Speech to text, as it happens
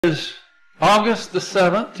Is August the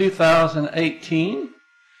 7th, 2018,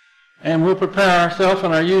 and we'll prepare ourselves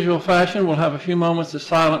in our usual fashion. We'll have a few moments of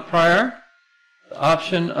silent prayer, the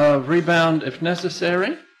option of rebound if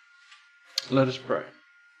necessary. Let us pray.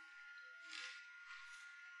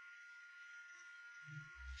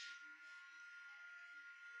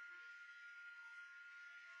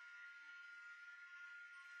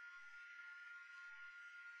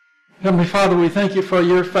 Heavenly Father, we thank you for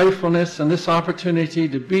your faithfulness and this opportunity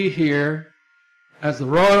to be here as the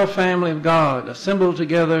royal family of God, assembled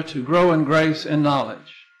together to grow in grace and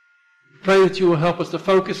knowledge. We pray that you will help us to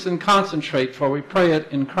focus and concentrate, for we pray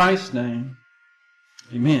it in Christ's name.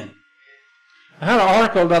 Amen. I had an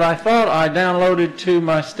article that I thought I downloaded to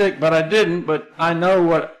my stick, but I didn't, but I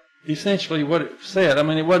know essentially what it said. I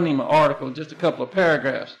mean, it wasn't even an article, just a couple of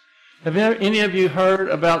paragraphs. Have any of you heard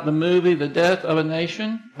about the movie The Death of a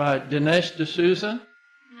Nation by Dinesh D'Souza?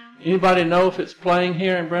 No. Anybody know if it's playing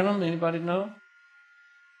here in Brenham? Anybody know?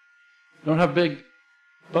 Don't have a big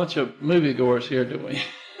bunch of moviegoers here, do we?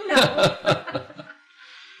 No.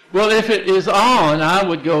 Well, if it is on, I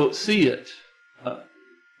would go see it.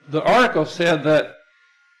 The article said that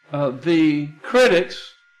the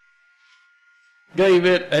critics gave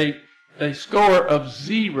it a score of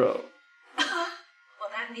 0.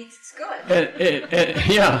 Means it's good.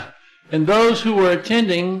 Yeah, and those who were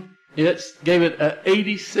attending it gave it an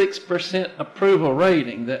 86% approval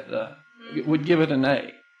rating that would give it an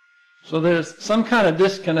A. So there's some kind of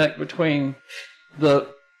disconnect between the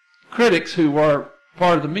critics who were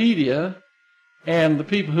part of the media and the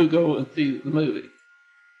people who go and see the movie.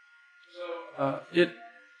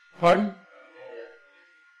 Pardon?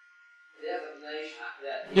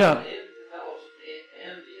 Yeah.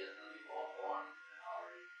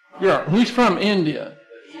 Yeah, he's from India.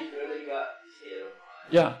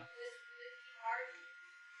 Yeah.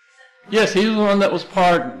 Yes, he's the one that was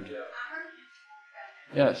pardoned.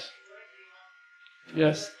 Yes.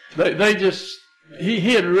 Yes. They just, he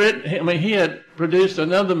had produced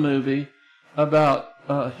another movie about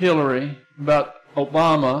Hillary, about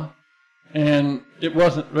Obama, and it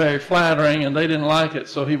wasn't very flattering, and they didn't like it,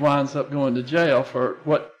 so he winds up going to jail for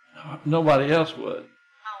what nobody else would.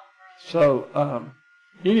 So,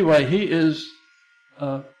 anyway, he is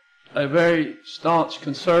a very staunch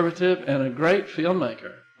conservative and a great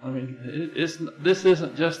filmmaker. I mean, this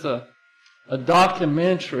isn't just a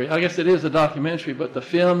documentary. I guess it is a documentary, but the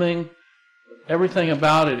filming, everything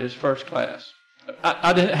about it is first class.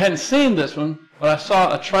 I hadn't seen this one, but I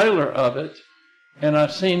saw a trailer of it, and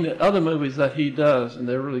I've seen the other movies that he does, and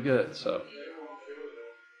they're really good. So.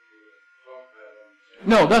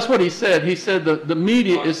 No, that's what he said. He said the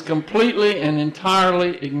media is completely and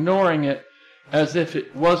entirely ignoring it as if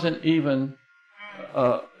it wasn't even,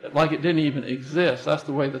 like it didn't even exist. That's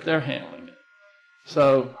the way that they're handling it.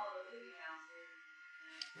 So,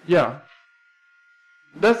 yeah.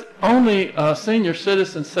 That's only a senior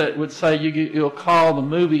citizen would say you'll call the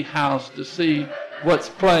movie house to see what's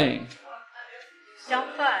playing. Don't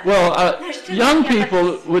fuss. Well, young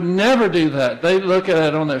people would never do that. They look at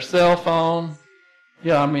it on their cell phone.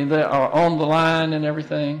 Yeah, I mean, they are on the line and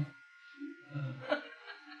everything.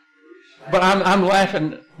 But I'm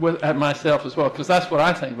laughing at myself as well, because that's what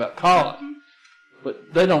I think about calling.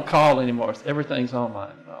 But they don't call anymore. Everything's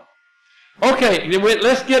online and all. Okay,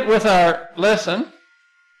 let's get with our lesson.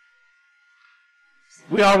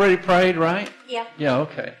 We already prayed, right? Yeah. Yeah,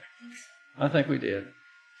 okay. I think we did.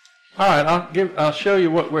 All right, I'll show you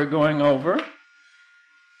what we're going over.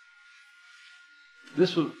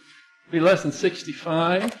 This will be lesson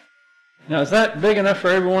 65. Now, is that big enough for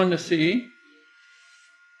everyone to see?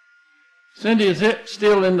 Cindy, is it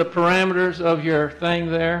still in the parameters of your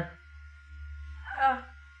thing there?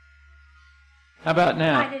 How about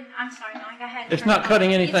now? I'm sorry, Mike. I had. It's not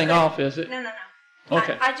cutting anything off, is it? No.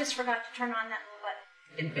 Okay. I just forgot to turn on that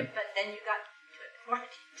little button, but then you got to it before I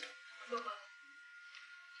did.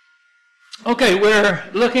 Okay, we're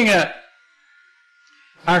looking at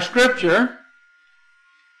our scripture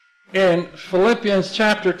in Philippians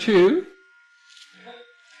chapter 2.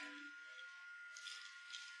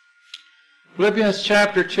 Philippians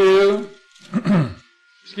chapter 2.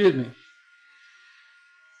 Excuse me.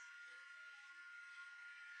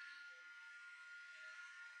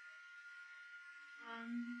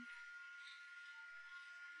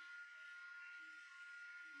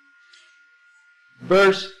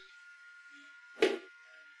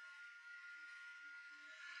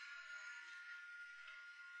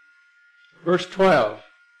 Verse 12.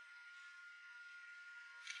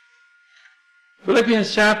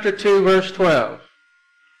 Philippians chapter 2, verse 12.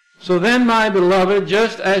 So then, my beloved,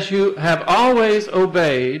 just as you have always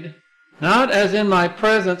obeyed, not as in my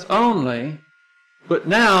presence only, but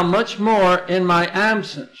now much more in my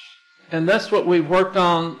absence. And that's what we worked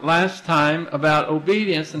on last time about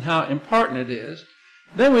obedience and how important it is.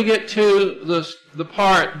 Then we get to the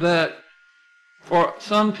part that for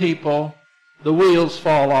some people the wheels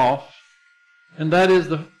fall off, and that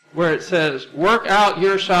is where it says, work out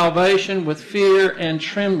your salvation with fear and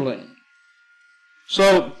trembling.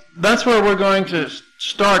 So that's where we're going to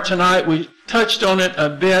start tonight. We touched on it a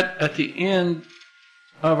bit at the end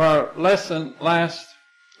of our lesson last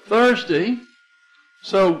Thursday.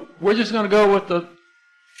 So we're just going to go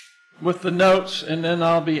with the notes, and then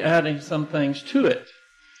I'll be adding some things to it.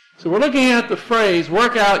 So we're looking at the phrase,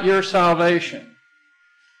 work out your salvation.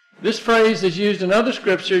 This phrase is used in other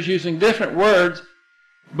scriptures using different words,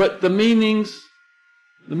 but meaning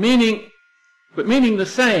the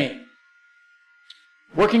same.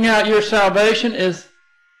 Working out your salvation is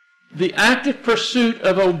the active pursuit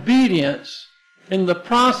of obedience in the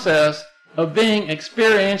process of being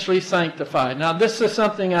experientially sanctified. Now, this is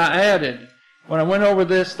something I added. When I went over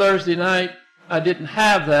this Thursday night, I didn't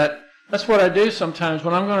have that. That's what I do sometimes.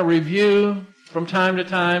 When I'm going to review from time to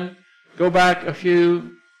time, go back a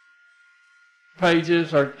few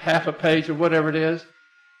pages or half a page or whatever it is,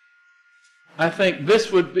 I think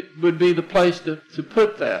this would be the place to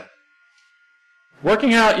put that.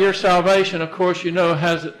 Working out your salvation, of course, you know,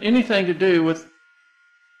 has anything to do with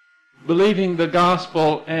believing the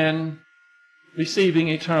gospel and receiving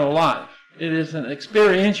eternal life. It is an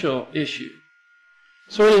experiential issue.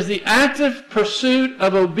 So it is the active pursuit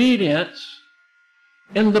of obedience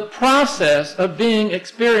in the process of being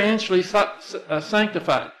experientially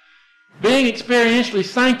sanctified. Being experientially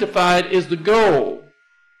sanctified is the goal.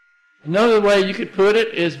 Another way you could put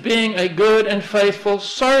it is being a good and faithful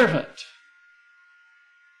servant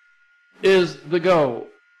is the goal.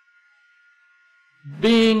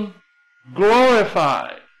 Being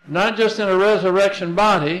glorified, not just in a resurrection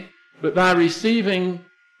body, but by receiving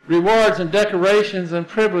rewards and decorations and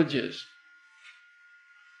privileges.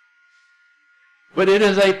 But it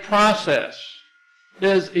is a process.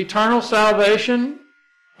 Is eternal salvation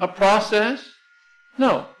a process?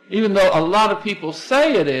 No. Even though a lot of people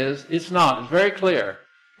say it is, it's not. It's very clear.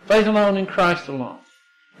 Faith alone in Christ alone.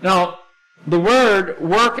 Now, the word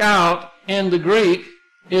work out in the Greek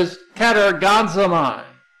is katergazomai.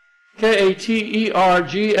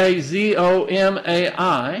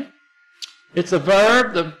 Katergazomai. It's a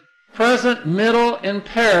verb, the present middle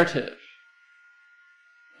imperative.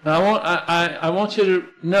 Now I want you to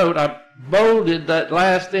note, I bolded that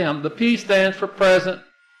last M. The P stands for present.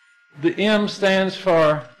 The M stands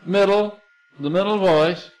for middle, the middle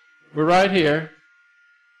voice. We're right here.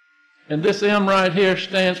 And this M right here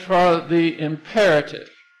stands for the imperative.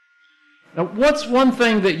 Now, what's one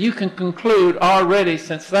thing that you can conclude already,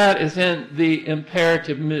 since that is in the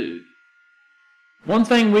imperative mood? One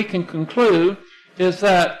thing we can conclude is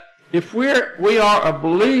that if we are a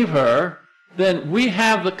believer, then we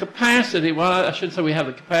have the capacity, well, I shouldn't say we have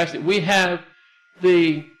the capacity, we have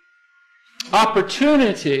the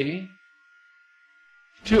opportunity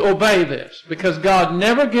to obey this, because God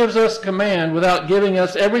never gives us command without giving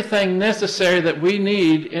us everything necessary that we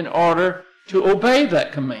need in order to obey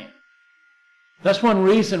that command. That's one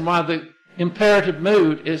reason why the imperative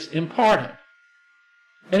mood is important.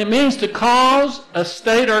 And it means to cause a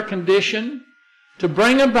state or condition, to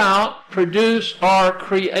bring about, produce, or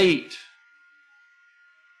create.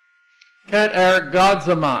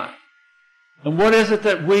 Katergazomai. And what is it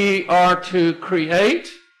that we are to create?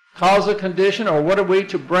 Cause a condition, or what are we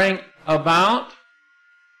to bring about?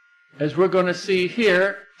 As we're going to see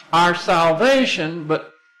here, our salvation,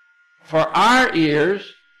 but for our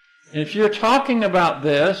ears. And if you're talking about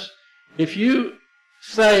this, if you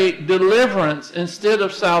say deliverance instead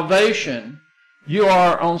of salvation, you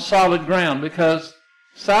are on solid ground, because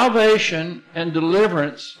salvation and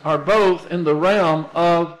deliverance are both in the realm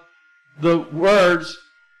of the words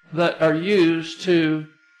that are used to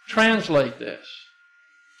translate this.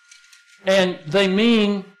 And they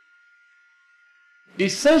mean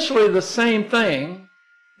essentially the same thing.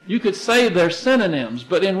 You could say they're synonyms,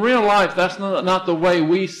 but in real life, that's not the way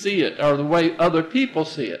we see it or the way other people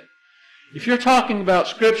see it. If you're talking about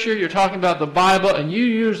Scripture, you're talking about the Bible, and you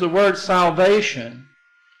use the word salvation,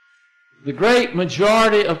 the great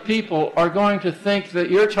majority of people are going to think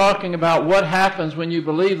that you're talking about what happens when you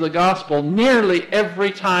believe the gospel. Nearly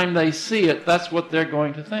every time they see it, that's what they're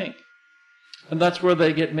going to think. And that's where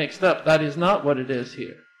they get mixed up. That is not what it is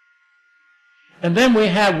here. And then we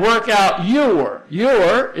have work out your.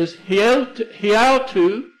 Your is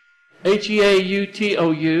hiautou,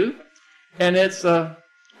 H-E-A-U-T-O-U, and it's a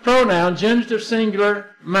pronoun, genitive singular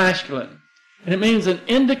masculine. And it means an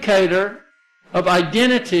indicator of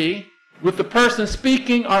identity with the person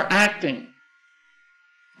speaking or acting.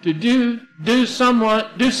 To do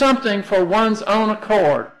something for one's own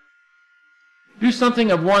accord. Do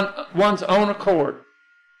something of one's own accord.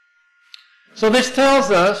 So this tells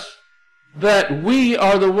us that we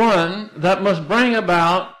are the one that must bring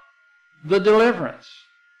about the deliverance,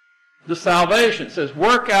 the salvation. It says,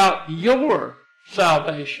 work out your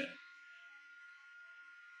salvation.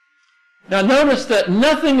 Now notice that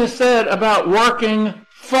nothing is said about working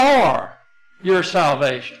for your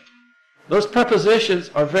salvation. Those prepositions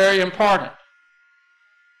are very important.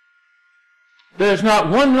 There's not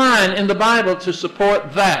one line in the Bible to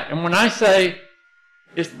support that. And when I say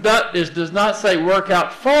it does not say work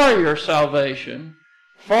out for your salvation,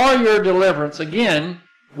 for your deliverance, again,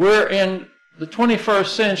 we're in the 21st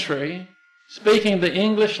century speaking the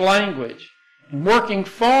English language. And working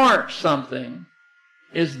for something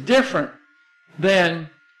is different than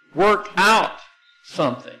work out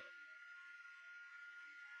something.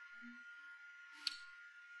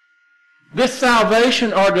 This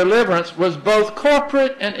salvation or deliverance was both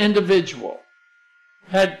corporate and individual.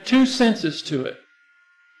 Had two senses to it.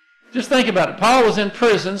 Just think about it. Paul was in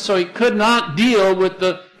prison, so he could not deal with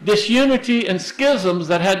the disunity and schisms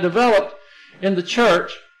that had developed in the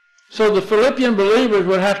church. So the Philippian believers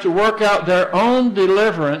would have to work out their own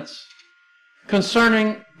deliverance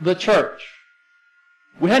concerning the church.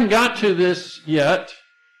 We hadn't got to this yet.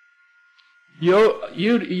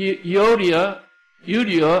 Euodia,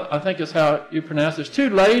 I think is how you pronounce it. There's two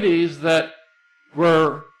ladies that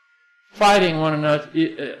were fighting one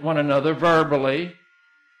another verbally,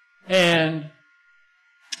 and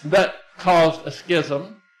that caused a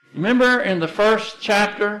schism. Remember in the first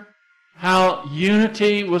chapter how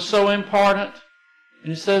unity was so important?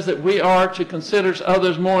 And it says that we are to consider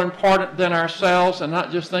others more important than ourselves and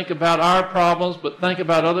not just think about our problems, but think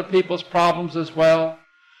about other people's problems as well.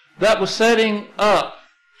 That was setting up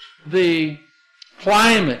the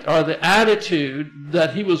climate or the attitude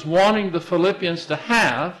that he was wanting the Philippians to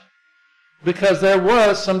have, because there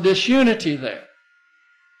was some disunity there.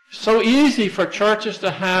 So easy for churches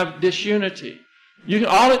to have disunity.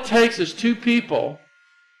 All it takes is two people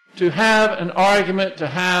to have an argument, to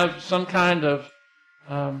have some kind of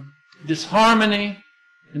disharmony,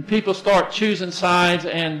 and people start choosing sides,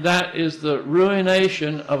 and that is the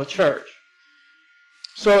ruination of a church.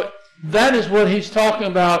 So that is what he's talking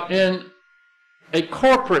about in a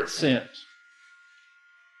corporate sense.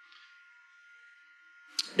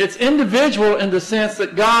 It's individual in the sense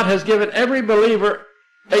that God has given every believer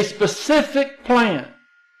a specific plan.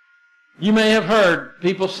 You may have heard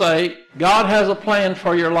people say, God has a plan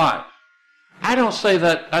for your life. I don't say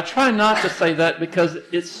that. I try not to say that because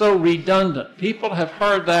it's so redundant. People have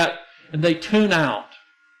heard that and they tune out.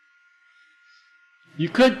 You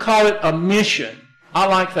could call it a mission. I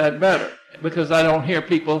like that better because I don't hear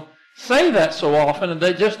people say that so often, and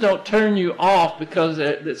they just don't turn you off because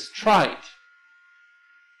it's trite.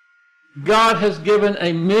 God has given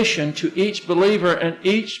a mission to each believer, and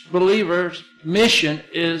each believer's mission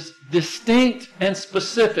is distinct and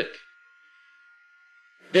specific.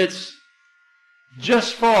 It's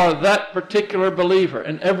just for that particular believer,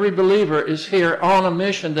 and every believer is here on a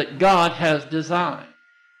mission that God has designed.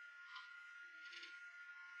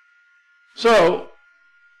 So,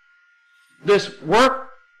 this work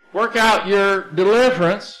out your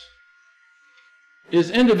deliverance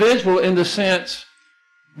is individual in the sense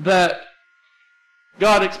that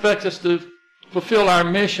God expects us to fulfill our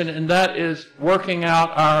mission, and that is working out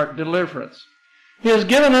our deliverance. He has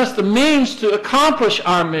given us the means to accomplish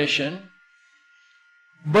our mission,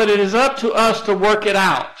 but it is up to us to work it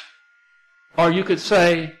out. Or you could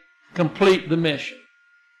say, complete the mission.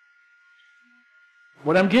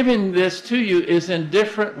 What I'm giving this to you is in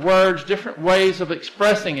different words, different ways of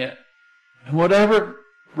expressing it. And whatever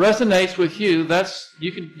resonates with you,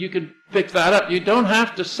 you can pick that up. You don't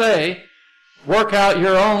have to say, work out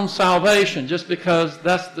your own salvation, just because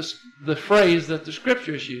that's the phrase that the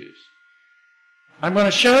Scriptures use. I'm going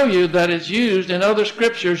to show you that it's used in other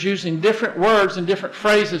Scriptures using different words and different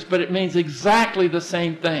phrases, but it means exactly the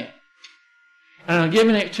same thing. And I'm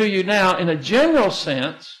giving it to you now in a general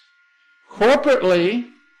sense. Corporately,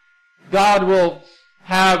 God will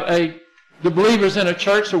have the believers in a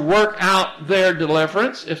church to work out their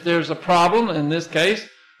deliverance. If there's a problem, in this case,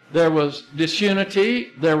 there was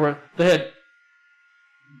disunity. They had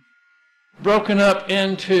broken up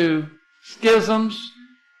into schisms,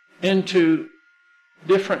 into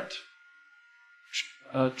different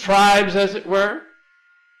tribes, as it were.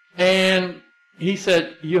 And he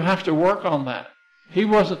said, you have to work on that. He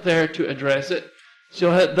wasn't there to address it.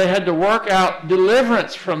 So they had to work out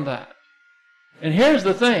deliverance from that. And here's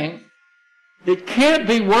the thing. It can't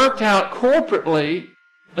be worked out corporately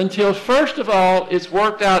until, first of all, it's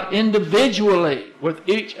worked out individually with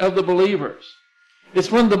each of the believers.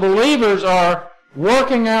 It's when the believers are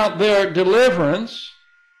working out their deliverance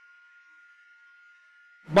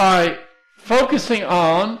by focusing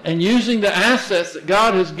on and using the assets that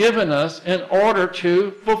God has given us in order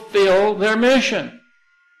to fulfill their mission.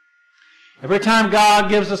 Every time God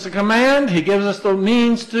gives us a command, He gives us the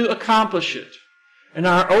means to accomplish it. And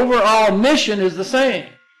our overall mission is the same.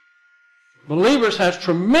 Believers have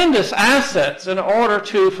tremendous assets in order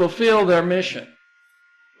to fulfill their mission.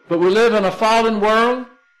 But we live in a fallen world,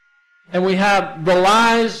 and we have the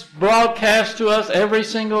lies broadcast to us every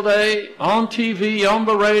single day on TV, on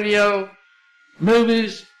the radio,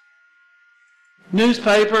 movies,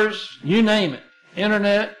 newspapers, you name it,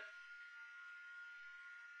 internet.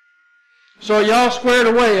 So are y'all squared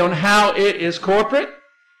away on how it is corporate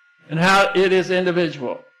and how it is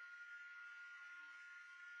individual?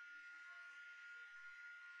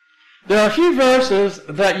 There are a few verses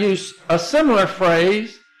that use a similar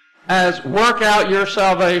phrase as work out your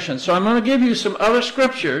salvation. So I'm going to give you some other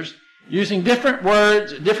scriptures using different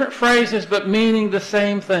words, different phrases, but meaning the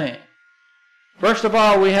same thing. First of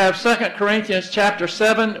all, we have 2 Corinthians chapter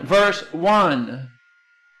 7, verse 1.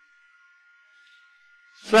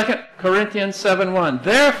 2 Corinthians 7:1.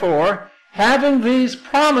 Therefore, having these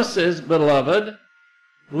promises, beloved,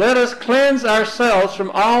 let us cleanse ourselves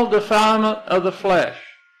from all defilement of the flesh.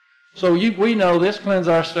 So we know this, cleanse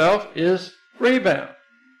ourselves, is rebound.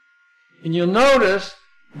 And you'll notice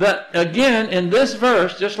that again in this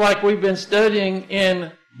verse, just like we've been studying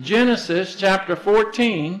in Genesis chapter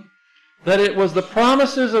 14, that it was the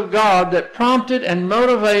promises of God that prompted and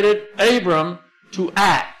motivated Abram to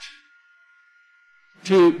act,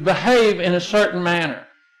 to behave in a certain manner.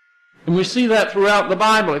 And we see that throughout the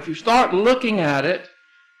Bible. If you start looking at it,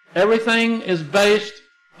 everything is based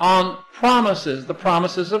on promises, the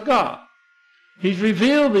promises of God. He's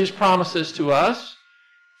revealed these promises to us.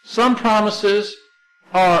 Some promises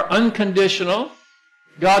are unconditional.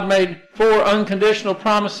 God made 4 unconditional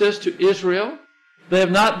promises to Israel. They have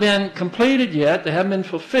not been completed yet. They haven't been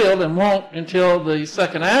fulfilled and won't until the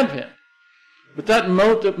second advent. But that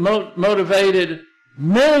motivated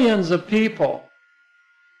millions of people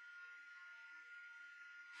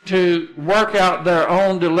to work out their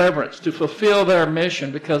own deliverance, to fulfill their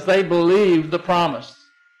mission, because they believed the promise.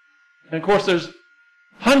 And of course, there's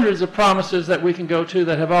hundreds of promises that we can go to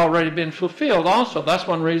that have already been fulfilled also. That's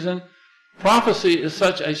one reason prophecy is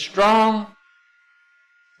such a strong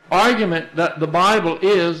argument that the Bible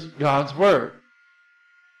is God's Word.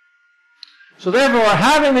 So therefore,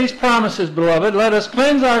 having these promises, beloved, let us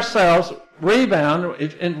cleanse ourselves, rebound.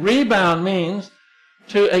 And rebound means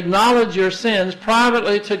to acknowledge your sins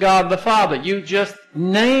privately to God the Father. You just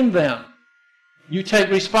name them. You take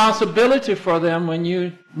responsibility for them when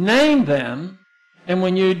you name them. And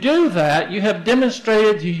when you do that, you have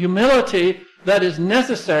demonstrated the humility that is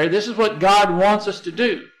necessary. This is what God wants us to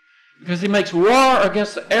do, because He makes war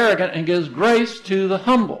against the arrogant and gives grace to the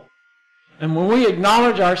humble. And when we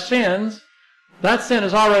acknowledge our sins, that sin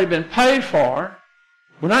has already been paid for.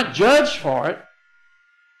 We're not judged for it,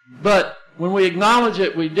 but when we acknowledge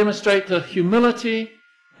it, we demonstrate the humility,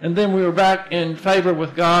 and then we are back in favor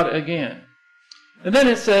with God again. And then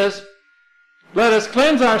it says, let us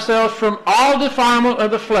cleanse ourselves from all defilement of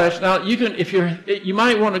the flesh. Now, you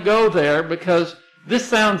might want to go there, because this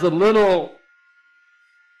sounds a little,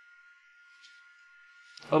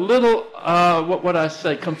 what would I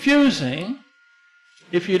say, confusing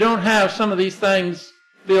if you don't have some of these things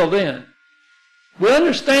filled in. We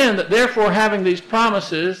understand that, therefore, having these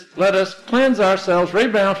promises, let us cleanse ourselves,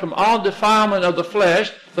 rebound from all defilement of the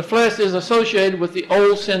flesh. The flesh is associated with the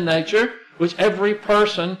old sin nature, which every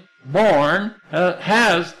person born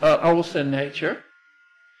has an old sin nature.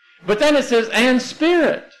 But then it says, and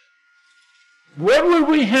spirit. What would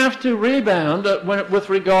we have to rebound with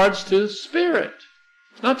regards to spirit?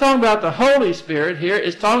 It's not talking about the Holy Spirit here.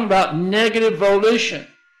 It's talking about negative volition.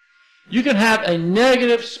 You can have a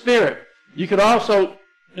negative spirit. You could also,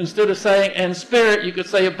 instead of saying and spirit, you could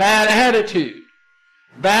say a bad attitude.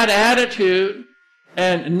 Bad attitude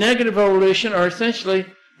and negative volition are essentially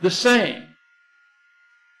the same.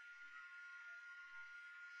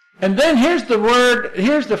 And then here's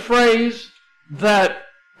the phrase that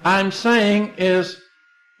I'm saying is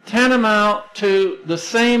tantamount to the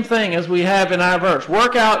same thing as we have in our verse.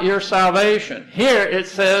 Work out your salvation. Here it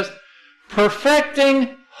says,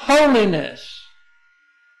 perfecting holiness.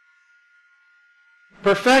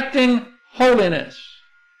 Perfecting holiness.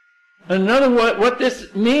 In other words, what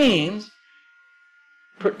this means,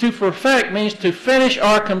 to perfect means to finish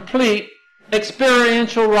or complete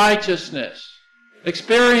experiential righteousness.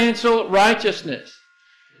 Experiential righteousness.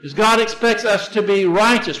 As God expects us to be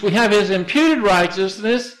righteous. We have His imputed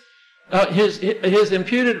righteousness, His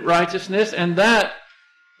imputed righteousness, and that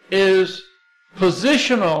is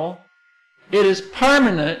positional. It is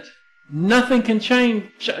permanent. Nothing can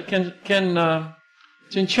change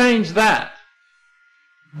can change that.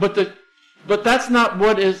 But that's not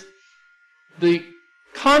what is the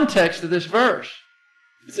context of this verse.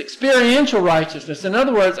 It's experiential righteousness. In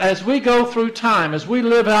other words, as we go through time, as we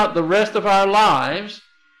live out the rest of our lives,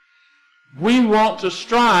 we want to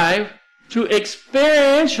strive to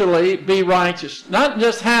experientially be righteous. Not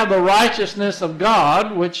just have the righteousness of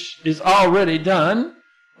God, which is already done.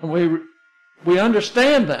 And we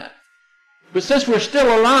understand that. But since we're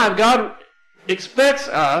still alive, God expects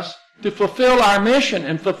us to fulfill our mission.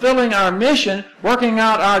 And fulfilling our mission, working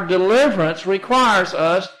out our deliverance, requires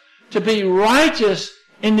us to be righteous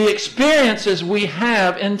in the experiences we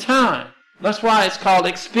have in time. That's why it's called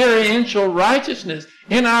experiential righteousness.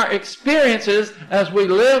 In our experiences, as we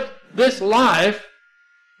live this life,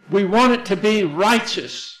 we want it to be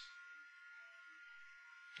righteous.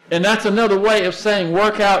 And that's another way of saying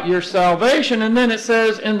work out your salvation. And then it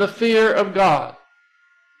says in the fear of God.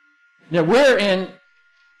 Now we're in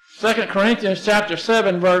 2 Corinthians chapter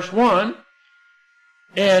 7 verse 1.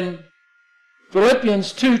 And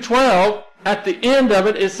Philippians 2:12, at the end of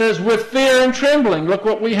it, it says with fear and trembling. Look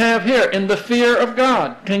what we have here, in the fear of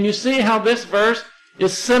God. Can you see how this verse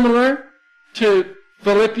is similar to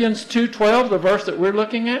Philippians 2:12, the verse that we're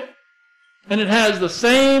looking at? And it has the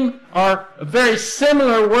same or very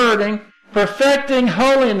similar wording. Perfecting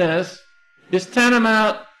holiness is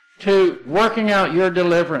tantamount to working out your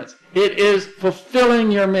deliverance. It is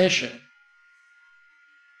fulfilling your mission.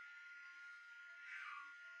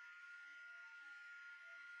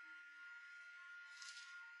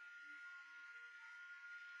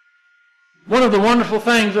 One of the wonderful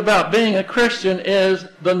things about being a Christian is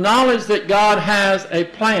the knowledge that God has a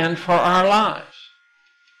plan for our lives.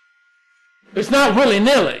 It's not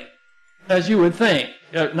willy-nilly, as you would think.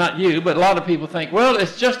 Not you, but a lot of people think, well,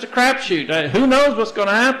 it's just a crapshoot. Who knows what's going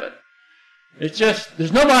to happen? It's just,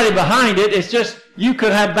 there's nobody behind it. It's just, you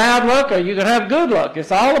could have bad luck or you could have good luck.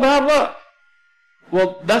 It's all about luck.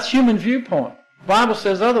 Well, that's human viewpoint. The Bible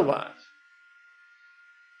says otherwise.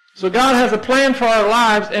 So God has a plan for our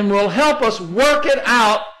lives and will help us work it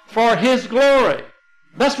out for His glory.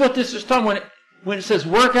 That's what this is talking about. When it says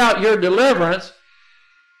work out your deliverance,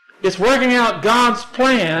 it's working out God's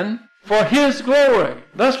plan for His glory.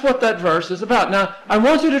 That's what that verse is about. Now, I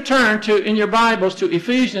want you to turn to, in your Bibles, to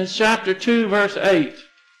Ephesians chapter 2, verse 8.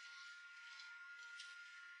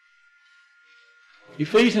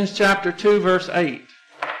 Ephesians chapter 2, verse 8.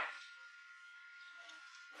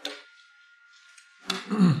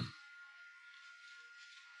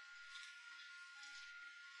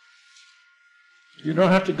 You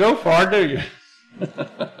don't have to go far, do you?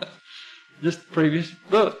 Just the previous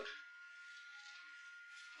book.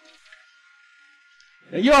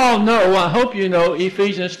 Now, you all know, I hope you know,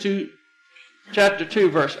 Ephesians 2, chapter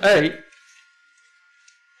 2, verse 8.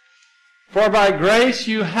 For by grace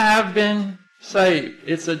you have been saved.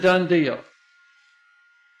 It's a done deal.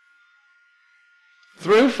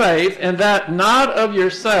 Through faith, and that not of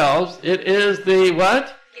yourselves, it is the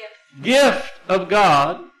what? Gift of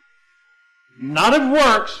God, not of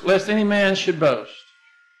works, lest any man should boast.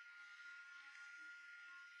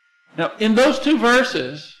 Now, in those two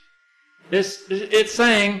verses, it's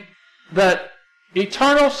saying that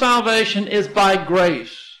eternal salvation is by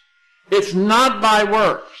grace. It's not by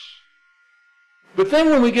works. But then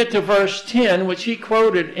when we get to verse 10, which he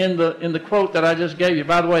quoted in the quote that I just gave you,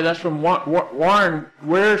 by the way, that's from Warren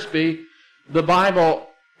Wiersbe, the Bible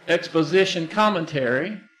Exposition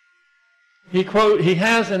Commentary. He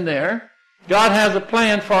has in there, God has a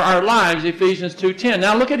plan for our lives, Ephesians 2:10.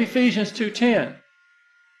 Now look at Ephesians 2:10.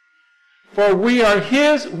 For we are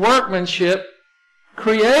His workmanship,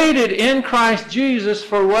 created in Christ Jesus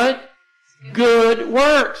for what? Good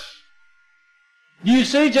works. Do you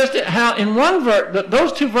see just how in one verse,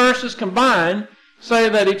 those two verses combined say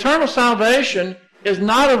that eternal salvation is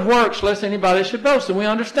not of works lest anybody should boast. And we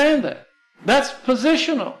understand that. That's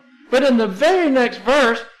positional. But in the very next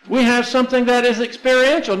verse, we have something that is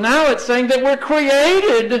experiential. Now it's saying that we're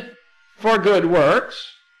created for good works.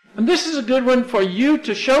 And this is a good one for you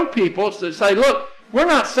to show people, to say, look, we're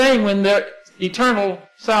not saying when the eternal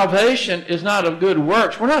salvation is not of good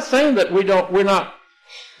works. We're not saying that we're not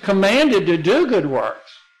commanded to do good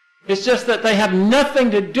works. It's just that they have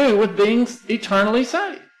nothing to do with being eternally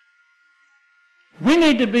saved. We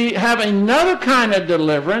need to have another kind of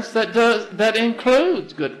deliverance that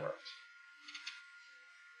includes good works.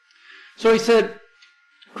 So he said,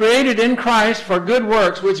 created in Christ for good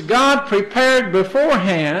works, which God prepared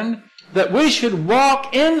beforehand that we should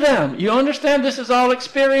walk in them. You understand this is all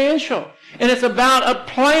experiential. And it's about a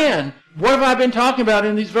plan. What have I been talking about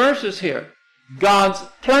in these verses here? God's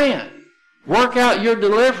plan. Work out your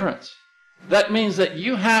deliverance. That means that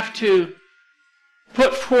you have to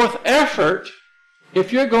put forth effort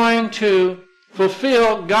if you're going to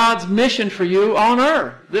fulfill God's mission for you on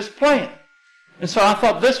earth, this plan. And so I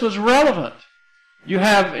thought this was relevant. You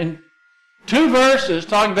have in 2 verses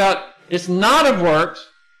talking about it's not of works.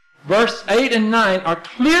 Verse 8 and 9 are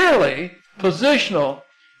clearly positional.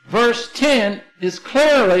 Verse 10 is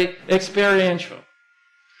clearly experiential.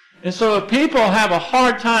 And so if people have a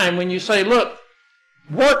hard time when you say, look,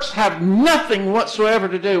 works have nothing whatsoever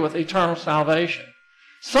to do with eternal salvation,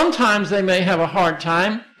 sometimes they may have a hard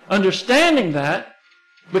time understanding that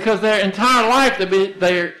because their entire life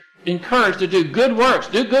they're encouraged to do good works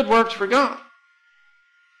for God.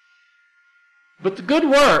 But the good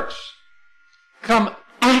works come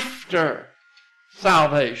after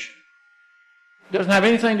salvation. It doesn't have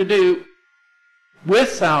anything to do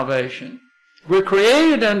with salvation. We're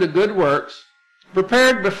created unto good works,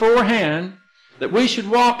 prepared beforehand that we should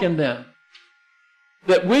walk in them.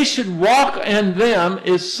 That we should walk in them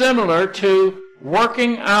is similar to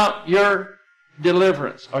working out your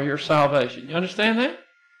deliverance or your salvation. You understand that?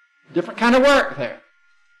 Different kind of work there.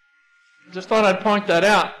 Just thought I'd point that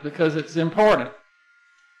out because it's important.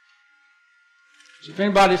 So if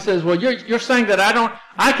anybody says, well, you're saying that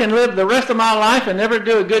I can live the rest of my life and never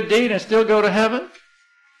do a good deed and still go to heaven?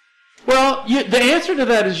 Well, the answer to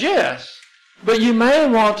that is yes. But you may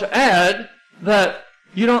want to add that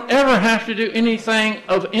you don't ever have to do anything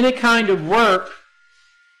of any kind of work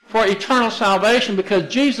for eternal salvation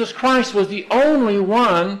because Jesus Christ was the only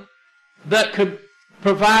one that could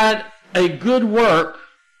provide a good work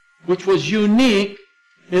which was unique,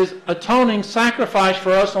 his atoning sacrifice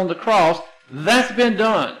for us on the cross. That's been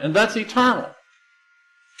done, and that's eternal.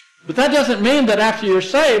 But that doesn't mean that after you're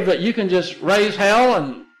saved that you can just raise hell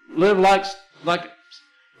and live like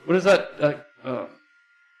what is that?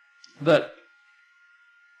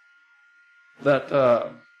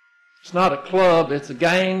 It's not a club, it's a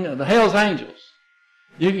gang, the Hell's Angels.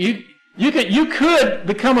 You could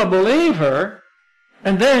become a believer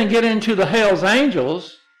and then get into the Hell's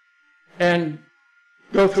Angels and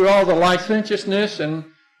go through all the licentiousness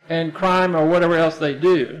and crime or whatever else they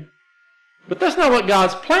do. But that's not what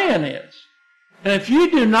God's plan is. And if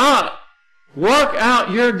you do not work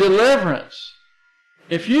out your deliverance,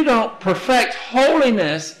 if you don't perfect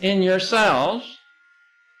holiness in yourselves,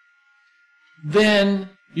 then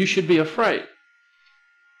you should be afraid.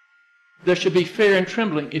 There should be fear and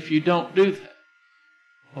trembling if you don't do that.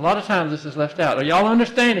 A lot of times this is left out. Are y'all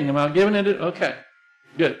understanding? Am I giving it? Okay,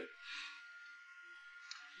 good.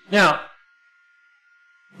 Now,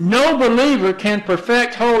 no believer can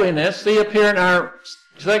perfect holiness. See up here in our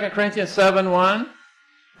 2 Corinthians 7:1.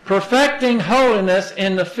 Perfecting holiness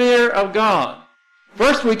in the fear of God.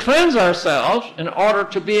 First, we cleanse ourselves in order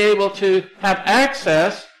to be able to have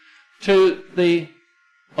access to the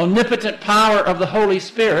omnipotent power of the Holy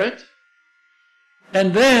Spirit.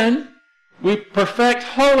 And then we perfect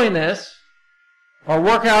holiness, or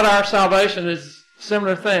work out our salvation is a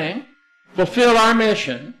similar thing, fulfill our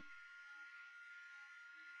mission.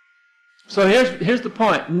 So here's the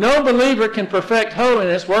point. No believer can perfect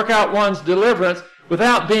holiness, work out one's deliverance,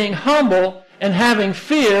 without being humble and having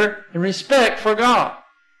fear and respect for God.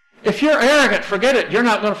 If you're arrogant, forget it. You're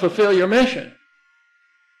not going to fulfill your mission.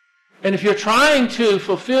 And if you're trying to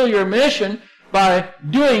fulfill your mission by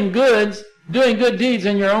doing good deeds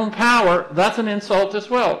in your own power, that's an insult as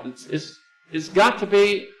well. It's got to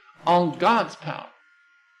be on God's power.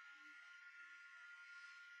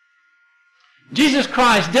 Jesus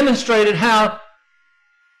Christ demonstrated how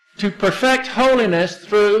to perfect holiness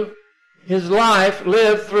through his life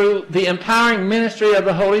lived through the empowering ministry of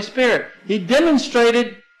the Holy Spirit. He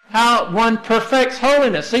demonstrated how one perfects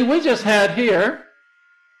holiness. See, we just had here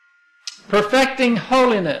perfecting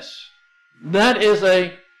holiness. That is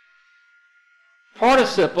a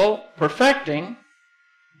participle, perfecting,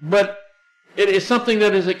 but it is something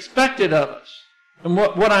that is expected of us. And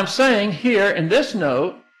what I'm saying here in this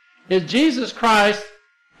note is Jesus Christ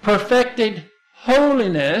perfected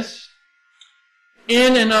holiness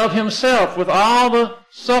in and of himself with all the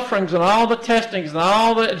sufferings and all the testings and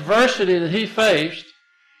all the adversity that he faced.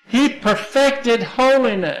 He perfected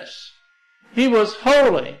holiness. He was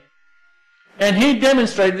holy. And he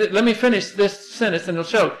demonstrated, let me finish this sentence and it'll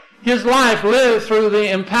show. His life lived through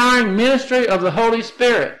the empowering ministry of the Holy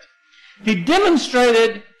Spirit. He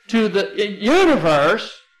demonstrated to the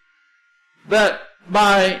universe that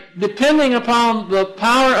by depending upon the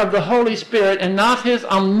power of the Holy Spirit and not his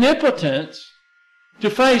omnipotence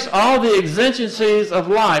to face all the exigencies of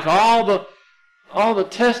life, all the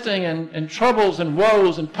testing and troubles and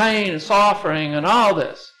woes and pain and suffering and all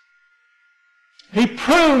this, he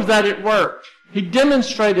proved that it worked. He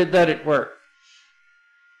demonstrated that it worked.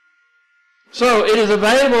 So it is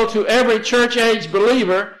available to every church-age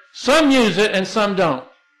believer. Some use it and some don't.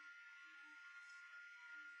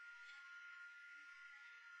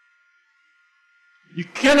 You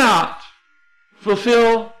cannot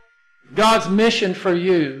fulfill God's mission for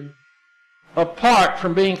you apart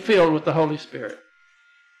from being filled with the Holy Spirit.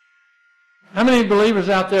 How many believers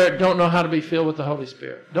out there don't know how to be filled with the Holy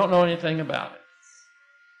Spirit? Don't know anything about it.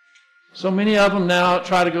 So many of them now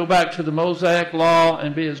try to go back to the Mosaic law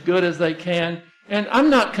and be as good as they can. And I'm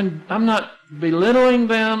not belittling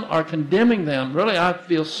them or condemning them. Really, I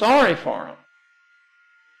feel sorry for them.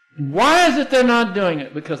 And why is it they're not doing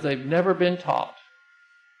it? Because they've never been taught.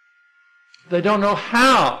 They don't know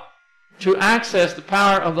how to access the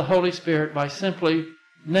power of the Holy Spirit by simply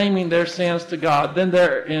naming their sins to God. Then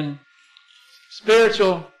they're in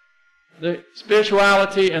spirituality,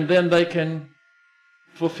 and then they can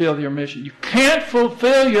fulfill your mission. You can't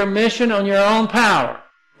fulfill your mission on your own power,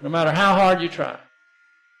 no matter how hard you try.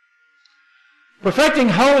 Perfecting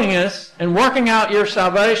holiness and working out your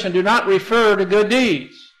salvation do not refer to good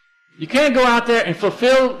deeds. You can't go out there and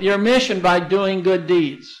fulfill your mission by doing good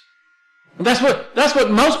deeds. And that's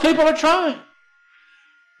what most people are trying.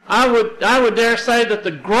 I would dare say that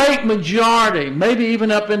the great majority, maybe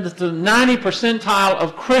even up into the 90 percentile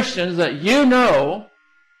of Christians that you know,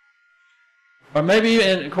 or maybe,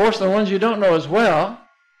 and of course the ones you don't know as well,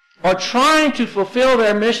 are trying to fulfill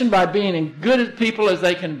their mission by being as good as people as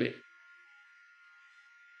they can be.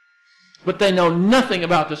 But they know nothing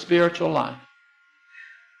about the spiritual life.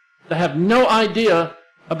 They have no idea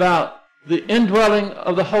about the indwelling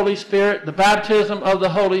of the Holy Spirit, the baptism of the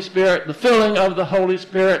Holy Spirit, the filling of the Holy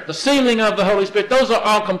Spirit, the sealing of the Holy Spirit. Those are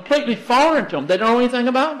all completely foreign to them. They don't know anything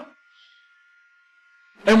about them.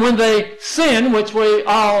 And when they sin, which we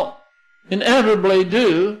all inevitably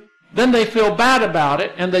do, then they feel bad about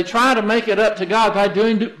it, and they try to make it up to God by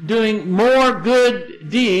doing more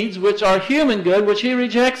good deeds, which are human good, which He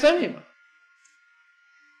rejects anyway.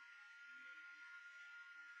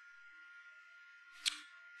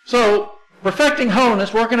 So, perfecting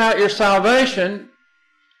holiness, working out your salvation,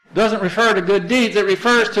 doesn't refer to good deeds. It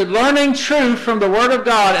refers to learning truth from the Word of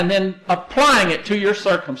God and then applying it to your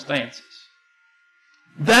circumstances.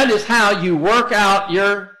 That is how you work out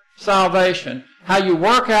your salvation, how you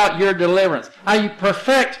work out your deliverance, how you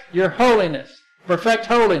perfect your holiness, perfect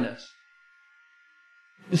holiness.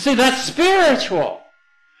 You see, that's spiritual.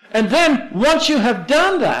 And then, once you have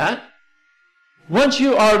done that, once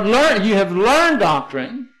you have learned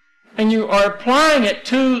doctrine, and you are applying it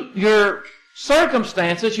to your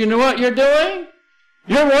circumstances, you know what you're doing?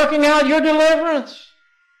 You're working out your deliverance.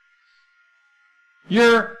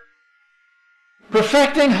 You're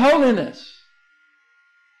perfecting holiness.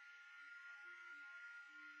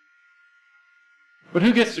 But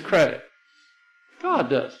who gets the credit? God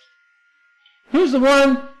does. Who's the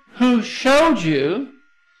one who showed you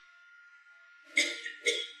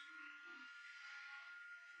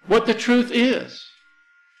what the truth is?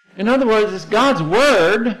 In other words, it's God's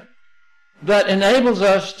Word that enables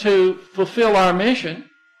us to fulfill our mission.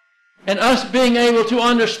 And us being able to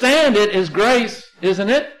understand it is grace, isn't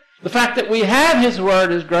it? The fact that we have His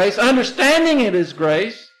Word is grace. Understanding it is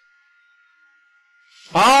grace.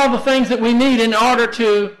 All the things that we need in order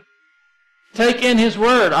to take in His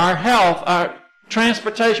Word, our health, our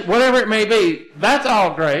transportation, whatever it may be, that's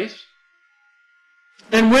all grace.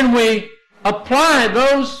 And when we apply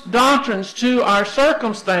those doctrines to our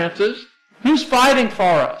circumstances, who's fighting for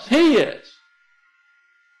us? He is.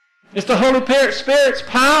 It's the Holy Spirit's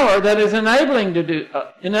power that is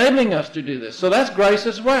enabling us to do this. So that's grace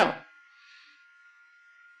as well.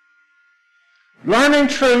 Learning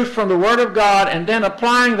truth from the Word of God and then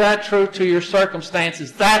applying that truth to your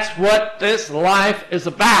circumstances. That's what this life is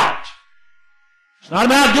about. It's not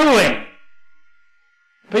about doing.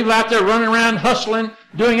 People out there running around hustling,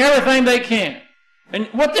 doing everything they can. And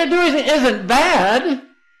what they're doing isn't bad.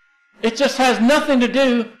 It just has nothing to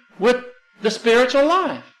do with the spiritual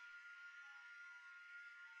life.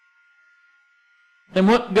 And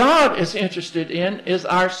what God is interested in is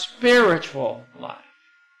our spiritual life.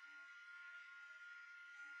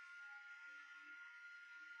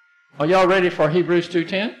 Are y'all ready for Hebrews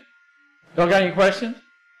 2:10? Y'all got any questions?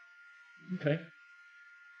 Okay.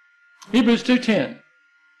 Hebrews 2:10.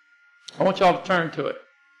 I want y'all to turn to it.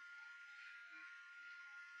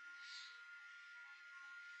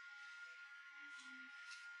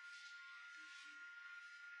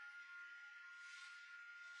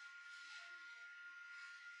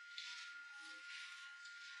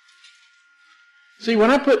 See, when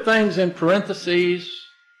I put things in parentheses,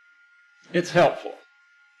 it's helpful.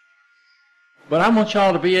 But I want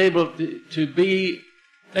y'all to be able to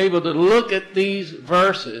look at these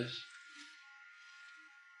verses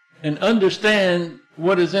and understand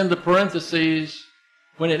what is in the parentheses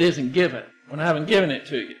when it isn't given, when I haven't given it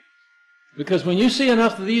to you. Because when you see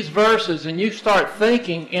enough of these verses and you start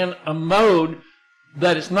thinking in a mode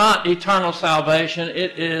that is not eternal salvation,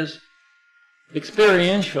 it is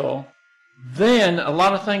experiential, then a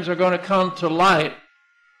lot of things are going to come to light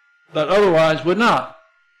that otherwise would not.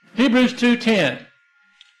 Hebrews 2:10.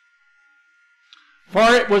 For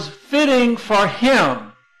it was fitting for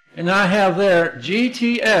him, and I have there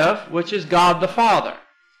GTF, which is God the Father.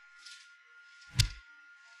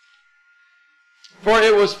 For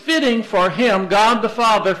it was fitting for him, God the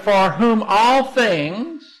Father, for whom are all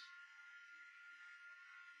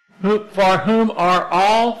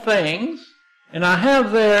things, and I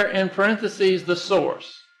have there in parentheses the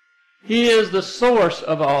source. He is the source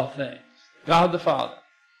of all things, God the Father.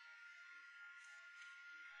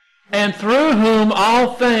 And through whom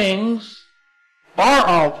all things are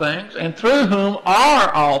all things, and through whom are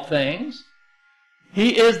all things,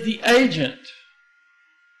 he is the agent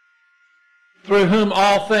through whom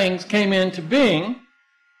all things came into being.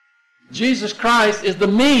 Jesus Christ is the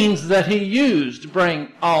means that he used to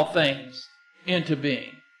bring all things into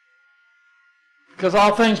being. Because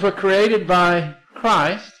all things were created by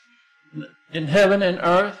Christ in heaven and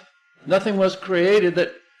earth.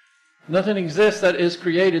 Nothing exists that is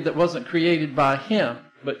created that wasn't created by him.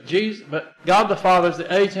 But God the Father is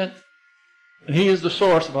the agent, and he is the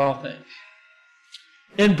source of all things.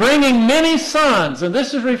 In bringing many sons, and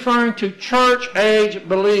this is referring to church-age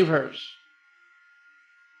believers,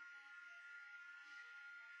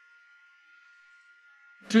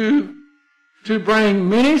 to bring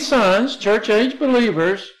many sons, church-age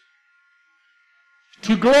believers,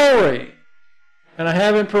 to glory. And I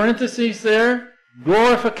have in parentheses there,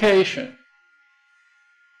 glorification.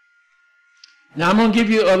 Now I'm going to give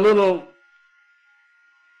you a little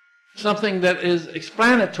something that is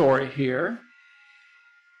explanatory here.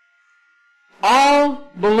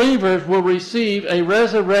 All believers will receive a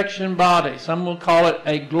resurrection body. Some will call it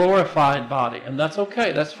a glorified body, and that's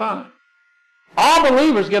okay, that's fine. All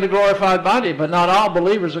believers get a glorified body, but not all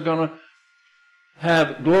believers are going to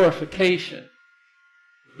have glorification,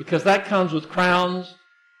 because that comes with crowns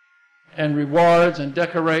and rewards and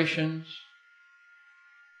decorations.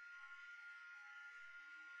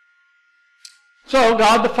 So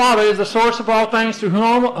God the Father is the source of all things, through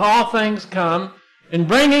whom all things come, in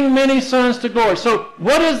bringing many sons to glory. So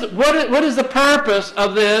what is the purpose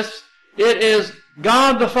of this? It is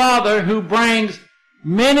God the Father who brings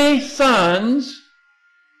many sons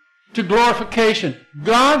to glorification.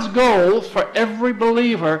 God's goal for every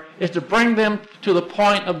believer is to bring them to the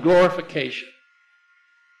point of glorification.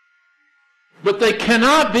 But they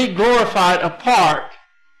cannot be glorified apart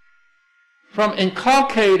from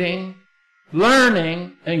inculcating,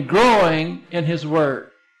 learning, and growing in His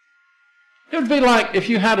Word. It would be like if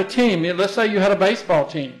you had a team. Let's say you had a baseball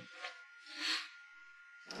team.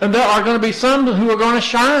 And there are going to be some who are going to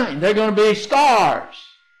shine. They're going to be stars.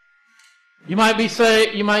 You might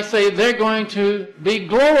say they're going to be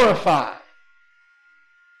glorified.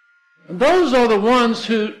 And those are the ones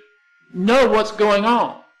who know what's going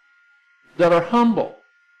on, that are humble.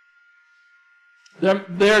 There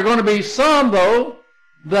are going to be some, though,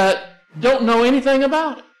 that don't know anything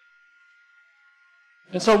about it.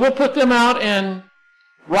 And so we'll put them out in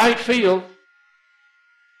right field,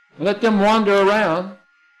 let them wander around.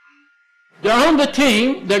 They're on the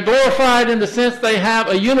team. They're glorified in the sense they have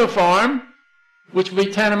a uniform, which would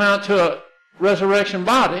be tantamount to a resurrection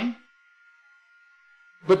body.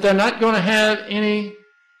 But they're not going to have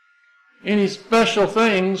any special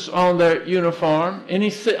things on their uniform,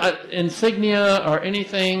 any insignia or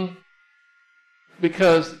anything,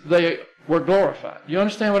 because they were glorified. You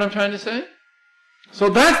understand what I'm trying to say? So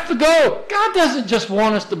that's the goal. God doesn't just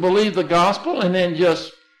want us to believe the gospel and then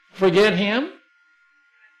just forget Him.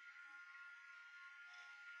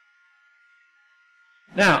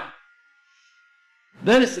 Now,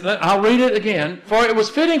 then I'll read it again. For it was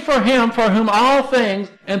fitting for Him, for whom all things,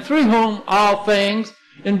 and through whom all things,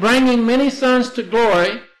 in bringing many sons to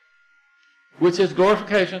glory, which is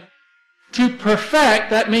glorification, To perfect,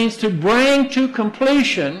 that means to bring to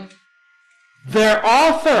completion their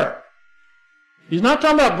author. He's not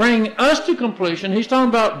talking about bringing us to completion. He's talking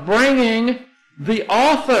about bringing the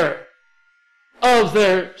author of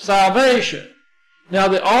their salvation. Now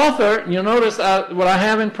the author, you'll notice what I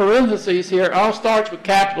have in parentheses here, all starts with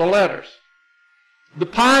capital letters. The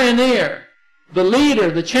pioneer, the leader,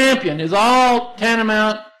 the champion is all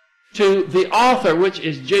tantamount to the author, which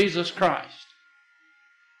is Jesus Christ.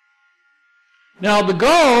 Now the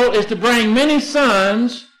goal is to bring many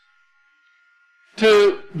sons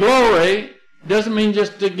to glory. Doesn't mean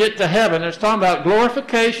just to get to heaven. It's talking about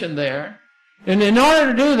glorification there. And in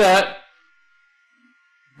order to do that,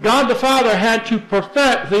 God the Father had to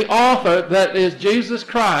perfect the author, that is Jesus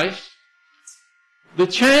Christ, the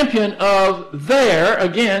champion of their,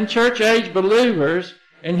 again, church-age believers.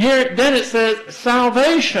 And here, then it says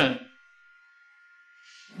salvation.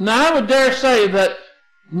 Now I would dare say that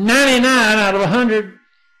 99 out of 100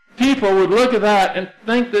 people would look at that and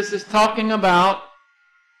think this is talking about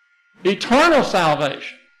eternal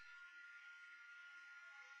salvation.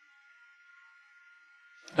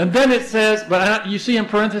 And then it says, but you see in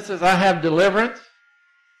parentheses, I have deliverance.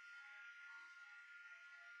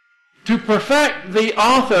 To perfect the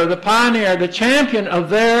author, the pioneer, the champion of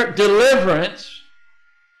their deliverance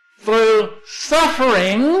through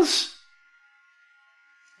sufferings,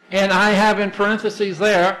 and I have in parentheses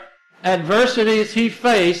there, adversities he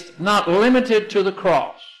faced, not limited to the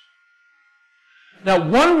cross. Now,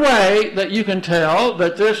 one way that you can tell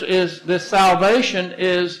that this salvation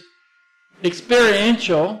is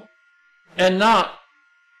experiential and not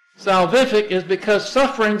salvific is because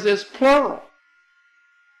sufferings is plural.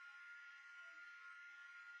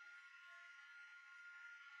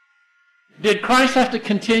 Did Christ have to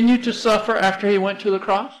continue to suffer after he went to the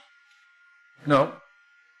cross? No.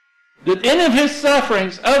 Did any of his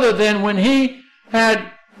sufferings, other than when he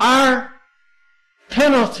had our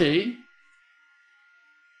penalty,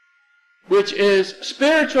 which is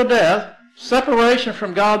spiritual death, separation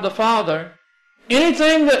from God the Father,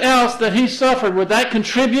 anything else that he suffered, would that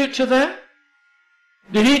contribute to that?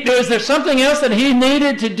 Is there something else that he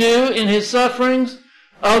needed to do in his sufferings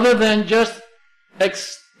other than just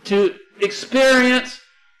to experience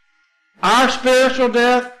our spiritual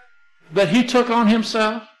death that he took on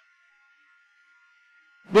himself?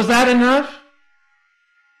 Was that enough?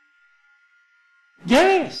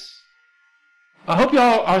 Yes. I hope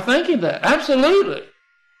y'all are thinking that. Absolutely.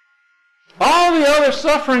 All the other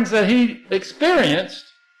sufferings that he experienced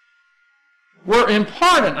were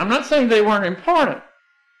important. I'm not saying they weren't important.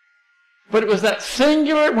 But it was that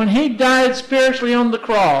singular, when he died spiritually on the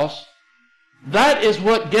cross, that is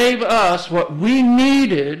what gave us what we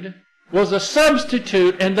needed, was a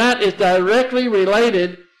substitute, and that is directly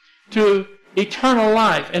related to eternal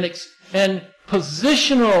life and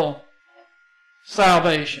positional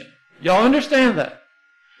salvation. Y'all understand that?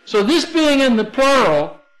 So this being in the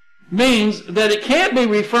plural means that it can't be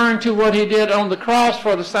referring to what he did on the cross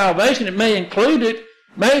for the salvation. It may include it,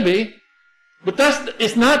 maybe, but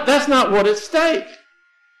that's not what it's stake.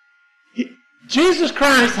 Jesus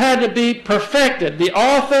Christ had to be perfected, the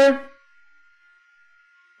author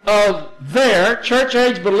of their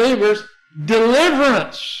church-age believers'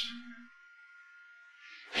 deliverance.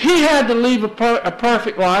 He had to live a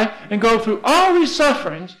perfect life and go through all these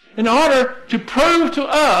sufferings in order to prove to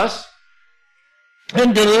us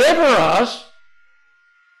and deliver us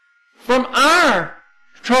from our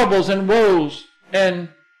troubles and woes and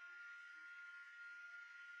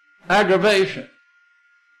aggravation.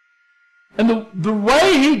 And the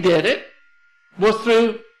way he did it was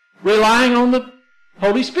through relying on the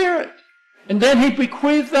Holy Spirit. And then he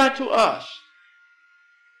bequeathed that to us.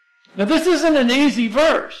 Now this isn't an easy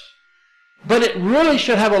verse, but it really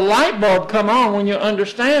should have a light bulb come on when you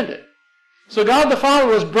understand it. So God the Father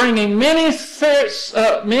was bringing many sons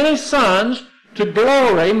to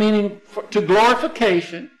glory, meaning to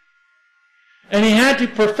glorification, and he had to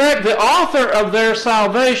perfect the author of their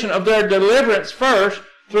salvation, of their deliverance first,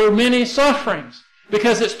 through many sufferings.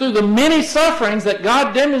 Because it's through the many sufferings that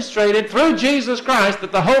God demonstrated through Jesus Christ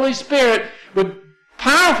that the Holy Spirit would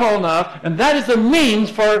powerful enough, and that is the means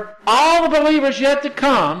for all the believers yet to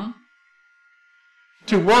come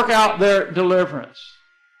to work out their deliverance,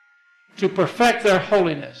 to perfect their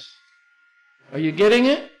holiness. Are you getting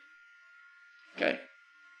it? Okay.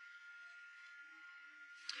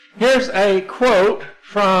 Here's a quote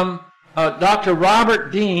from Dr. Robbie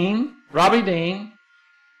Dean,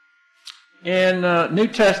 in New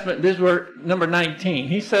Testament. This is number 19.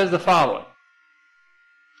 He says the following.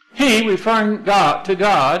 He, referring to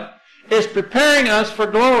God, is preparing us for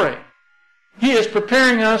glory. He is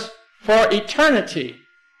preparing us for eternity.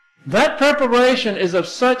 That preparation is of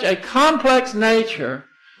such a complex nature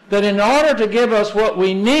that in order to give us what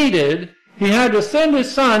we needed, he had to send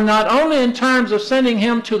his Son not only in terms of sending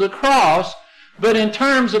him to the cross, but in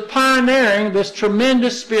terms of pioneering this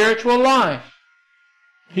tremendous spiritual life.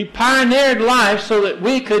 He pioneered life so that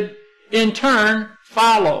we could in turn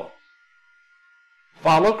follow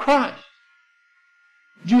Christ.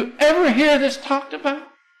 Do you ever hear this talked about?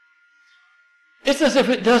 It's as if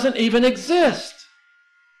it doesn't even exist.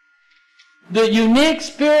 The unique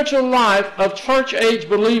spiritual life of church-age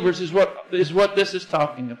believers is what this is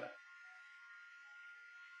talking about.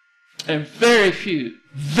 And very few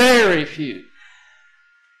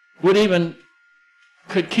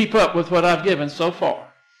could keep up with what I've given so far.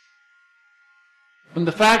 And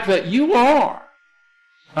the fact that you are,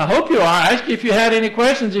 I hope you are. I ask you if you had any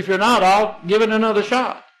questions. If you're not, I'll give it another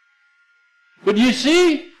shot. But you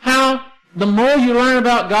see how the more you learn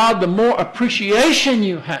about God, the more appreciation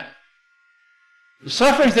you have. The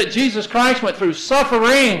sufferings that Jesus Christ went through,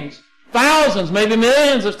 sufferings, thousands, maybe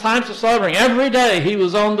millions of times of suffering. Every day he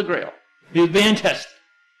was on the grill. He was being tested.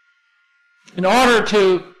 In order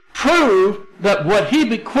to prove that what he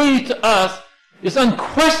bequeathed to us is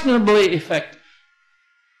unquestionably effective.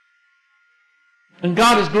 And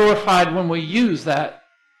God is glorified when we use that.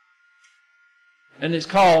 And it's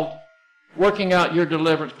called working out your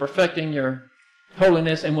deliverance, perfecting your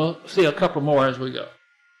holiness, and we'll see a couple more as we go.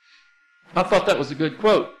 I thought that was a good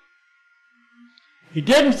quote. He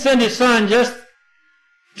didn't send his Son just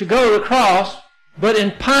to go to the cross, but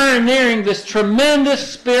in pioneering this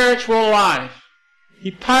tremendous spiritual life.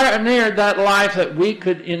 He pioneered that life that we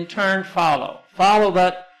could in turn follow. Follow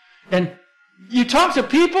that. And you talk to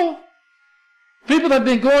people that have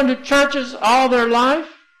been going to churches all their life,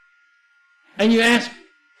 and you ask,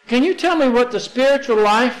 can you tell me what the spiritual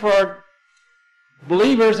life for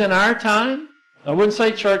believers in our time? I wouldn't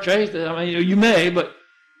say church age. I mean, you may, but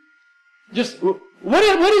just what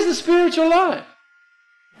is the spiritual life?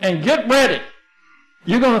 And get ready.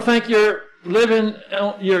 You're going to think you're living,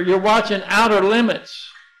 you're watching Outer Limits.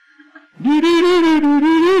 You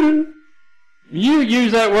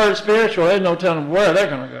use that word spiritual, there's no telling where they're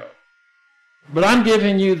going to go. But I'm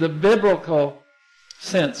giving you the biblical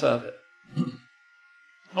sense of it.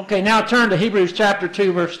 Okay, now turn to Hebrews chapter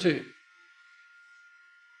 2, verse 2.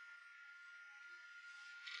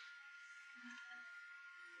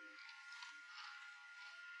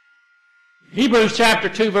 Hebrews chapter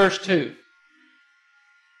 2, verse 2.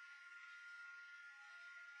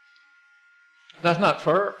 That's not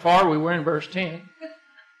far. We were in verse 10.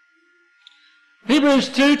 Hebrews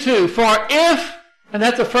 2:2. For if, and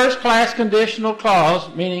that's a first-class conditional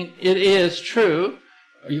clause, meaning it is true.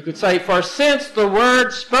 You could say, for since the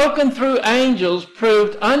word spoken through angels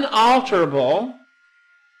proved unalterable,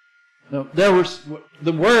 there was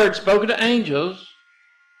the word spoken to angels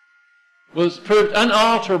was proved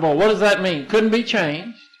unalterable. What does that mean? Couldn't be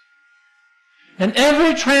changed. And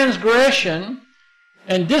every transgression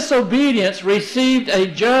and disobedience received a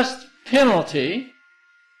just penalty.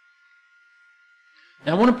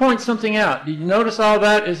 Now I want to point something out. Did you notice all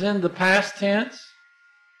that is in the past tense?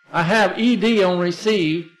 I have ed on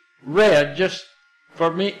received read just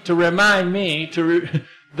for me to remind me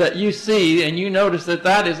that you see and you notice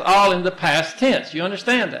that is all in the past tense. You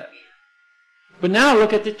understand that? But now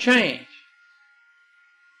look at the change.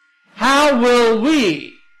 How will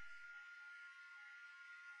we?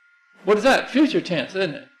 What is that? Future tense,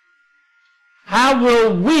 isn't it? How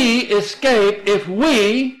will we escape if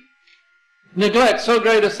we neglect so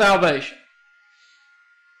great a salvation?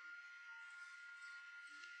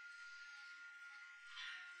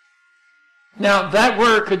 Now, that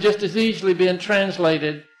word could just as easily be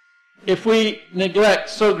translated, if we neglect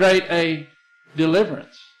so great a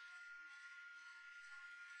deliverance.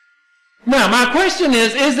 Now, my question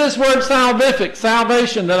is this word salvific,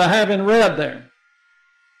 salvation that I have in red there?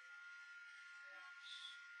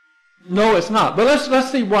 No, it's not. But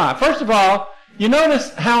let's see why. First of all, you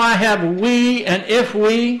notice how I have we and if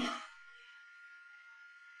we?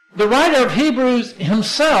 The writer of Hebrews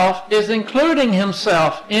himself is including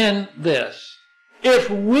himself in this.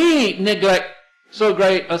 If we neglect so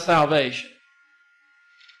great a salvation.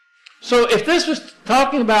 So if this was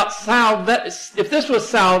talking about if this was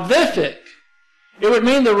salvific, it would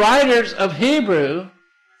mean the writers of Hebrew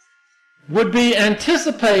would be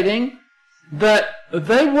anticipating that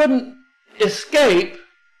they wouldn't escape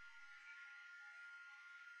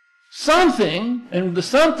something, and the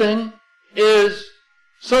something is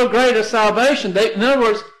so great a salvation. In other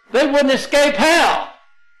words, they wouldn't escape hell.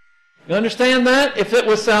 You understand that? If it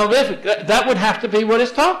was salvific, that would have to be what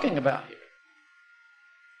it's talking about here.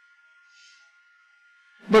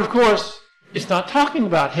 But of course, it's not talking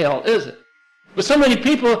about hell, is it? But so many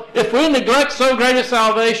people, if we neglect so great a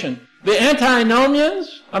salvation, the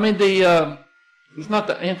antinomians, it's not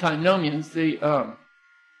the antinomians, the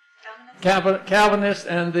Calvinists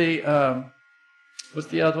and the, what's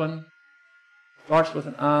the other one? Starts with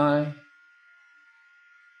an I.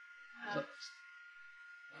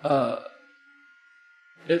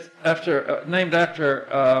 It's named after,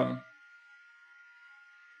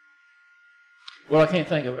 well, I can't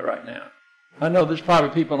think of it right now. I know there's probably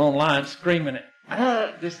people online screaming it.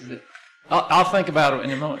 This is it. I'll think about it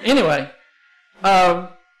in a moment. Anyway,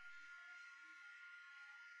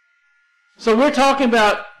 so we're talking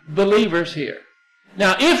about believers here.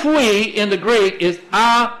 Now, if we, in the Greek, is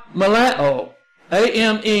ameleo,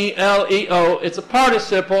 A-M-E-L-E-O. It's a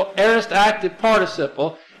participle, aorist active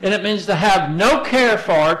participle, and it means to have no care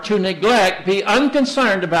for, to neglect, be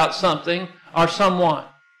unconcerned about something or someone.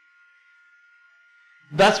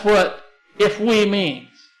 That's what if we means.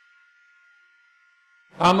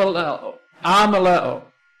 Ameleo. Ameleo.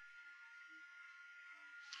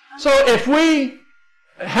 So if we,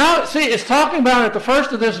 it's talking about at the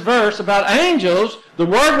first of this verse about angels. The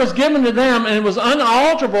word was given to them and it was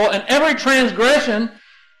unalterable, and every transgression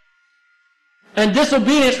and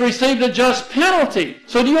disobedience received a just penalty.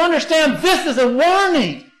 So do you understand? This is a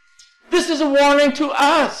warning. This is a warning to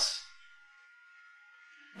us.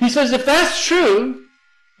 He says if that's true,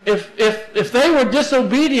 if they were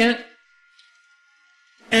disobedient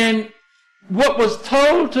and what was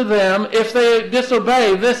told to them, if they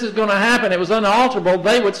disobey, this is going to happen, it was unalterable,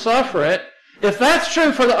 they would suffer it. If that's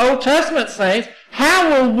true for the Old Testament saints, how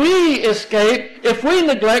will we escape if we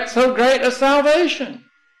neglect so great a salvation?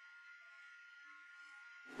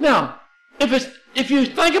 Now, if you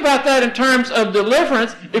think about that in terms of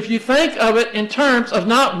deliverance, if you think of it in terms of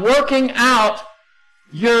not working out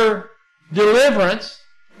your deliverance,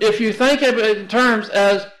 if you think of it in terms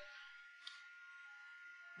as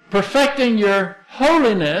perfecting your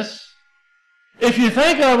holiness, if you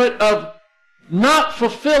think of it of not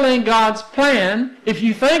fulfilling God's plan, if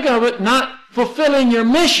you think of it not fulfilling your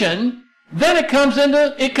mission, then it comes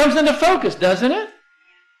into focus, doesn't it?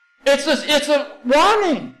 It's a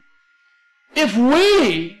warning. If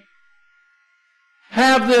we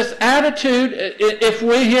have this attitude, if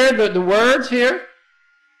we hear the words here,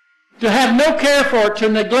 to have no care for, to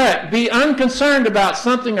neglect, be unconcerned about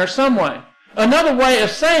something or someone. Another way of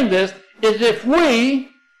saying this is if we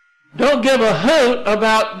don't give a hoot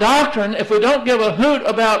about doctrine, if we don't give a hoot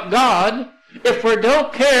about God, if we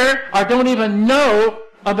don't care or don't even know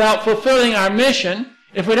about fulfilling our mission,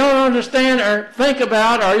 if we don't understand or think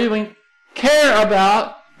about or even care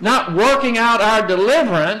about not working out our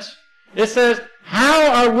deliverance, it says,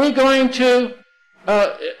 how are we going to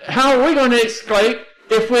escape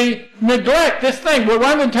if we neglect this thing? Well, what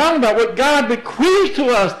I've been talking about, what God bequeathed to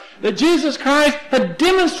us, that Jesus Christ had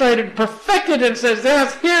demonstrated, perfected, and says,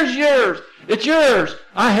 yes, here's yours. It's yours.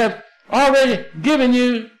 I have already given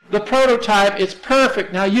you the prototype. It's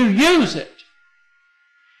perfect. Now you use it.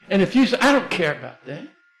 And if you say, I don't care about that.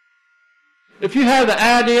 If you have the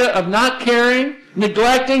idea of not caring,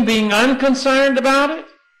 neglecting, being unconcerned about it,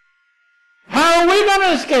 how are we going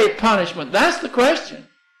to escape punishment? That's the question.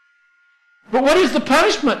 But what is the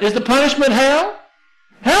punishment? Is the punishment hell?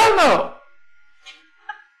 Hell no.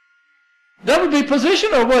 That would be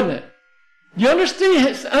positional, wouldn't it? You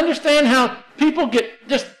understand how people get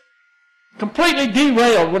just completely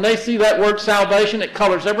derailed when they see that word salvation. It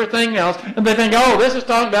colors everything else, and they think, oh, this is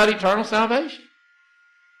talking about eternal salvation.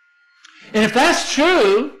 And if that's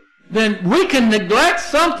true, then we can neglect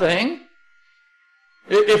something.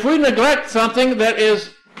 If we neglect something that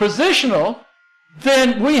is positional,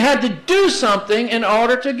 then we had to do something in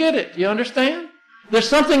order to get it. You understand? There's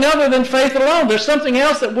something other than faith alone. There's something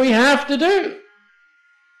else that we have to do.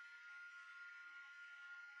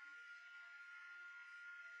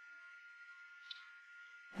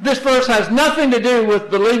 This verse has nothing to do with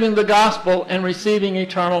believing the gospel and receiving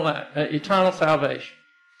eternal salvation.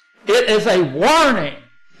 It is a warning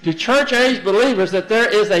to church-age believers that there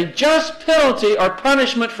is a just penalty or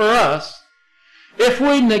punishment for us if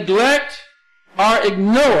we neglect or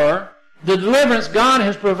ignore the deliverance God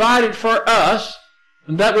has provided for us.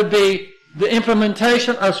 And that would be the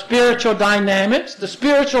implementation of spiritual dynamics, the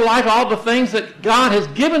spiritual life, all the things that God has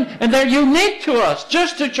given, and they're unique to us,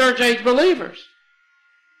 just to church-age believers.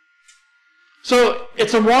 So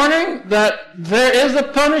it's a warning that there is a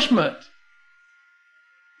punishment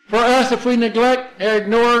for us if we neglect or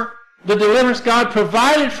ignore the deliverance God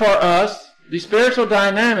provided for us, the spiritual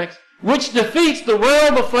dynamics, which defeats the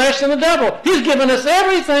world, the flesh, and the devil. He's given us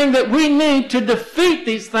everything that we need to defeat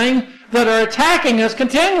these things that are attacking us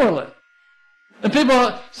continually. And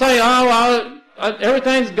people say, oh,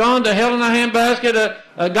 everything's gone to hell in a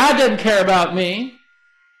handbasket. God didn't care about me.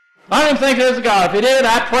 I don't even think there's a God. If he did,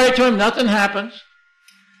 I pray to him, nothing happens.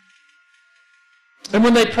 And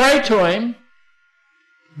when they pray to him,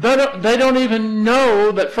 they don't even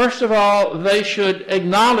know that, first of all, they should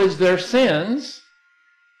acknowledge their sins.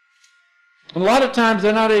 And a lot of times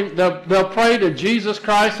they'll pray to Jesus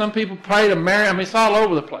Christ. Some people pray to Mary. I mean, it's all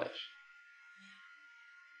over the place.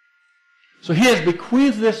 So he has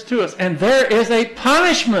bequeathed this to us, and there is a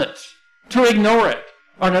punishment to ignore it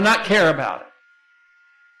or to not care about it.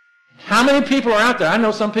 How many people are out there? I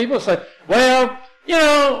know some people say, well,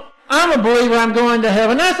 I'm a believer, I'm going to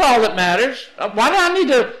heaven. That's all that matters. Why do I need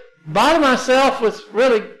to bother myself with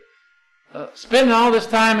really spending all this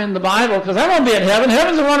time in the Bible? Because I won't be in heaven.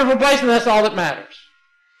 Heaven's a wonderful place, and that's all that matters.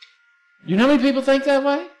 You know how many people think that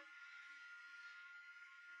way?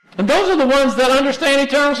 And those are the ones that understand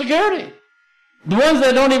eternal security. The ones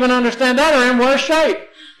that don't even understand that are in worse shape.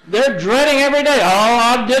 They're dreading every day. Oh,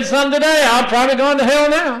 I did something today. I'm probably going to hell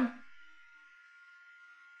now.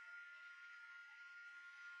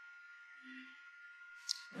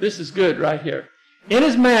 This is good right here.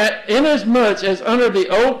 Inasmuch as under the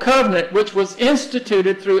old covenant, which was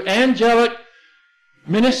instituted through angelic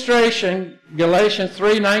ministration, Galatians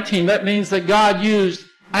 3:19, that means that God used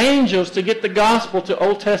angels to get the gospel to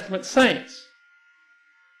Old Testament saints.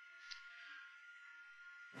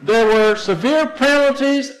 There were severe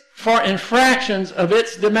penalties for infractions of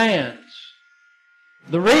its demands.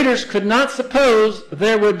 The readers could not suppose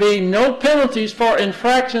there would be no penalties for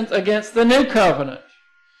infractions against the new covenant.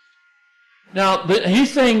 Now,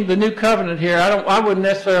 he's saying the new covenant here. I wouldn't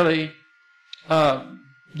necessarily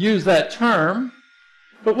use that term.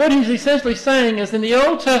 But what he's essentially saying is in the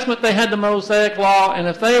Old Testament they had the Mosaic law, and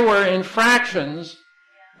if they were infractions,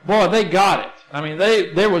 boy, they got it. I mean,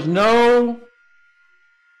 there was no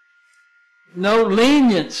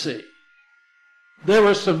leniency. There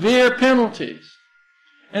were severe penalties.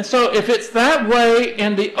 And so if it's that way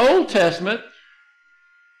in the Old Testament,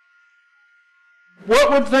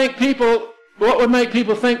 what would make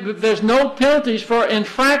people think that there's no penalties for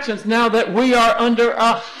infractions now that we are under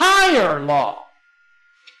a higher law?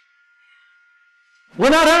 We're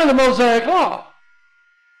not under the Mosaic law.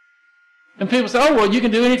 And people say, oh, well, you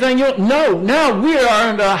can do anything you want. No, now we are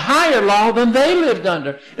under a higher law than they lived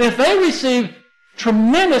under. And if they received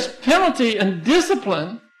tremendous penalty and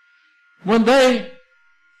discipline when they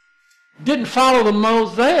didn't follow the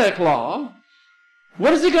Mosaic law,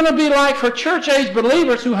 what is it going to be like for church-age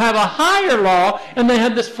believers who have a higher law and they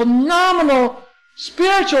had this phenomenal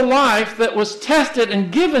spiritual life that was tested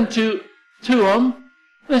and given to them?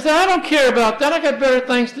 And they say, I don't care about that. I got better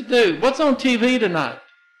things to do. What's on TV tonight?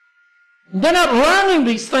 They're not learning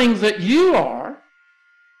these things that you are.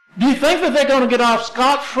 Do you think that they're going to get off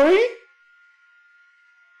scot-free?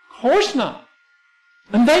 Of course not.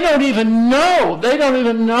 And they don't even know. They don't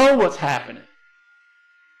even know what's happening.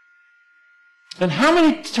 And how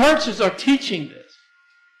many churches are teaching this?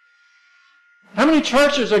 How many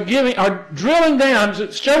churches are drilling down to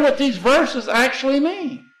show what these verses actually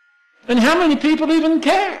mean? And how many people even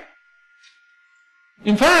care?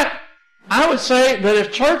 In fact, I would say that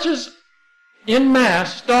if churches in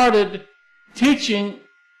mass started teaching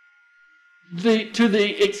to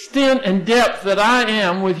the extent and depth that I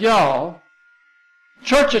am with y'all,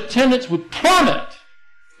 church attendance would plummet.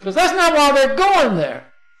 Because that's not why they're going there.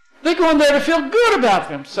 They're going there to feel good about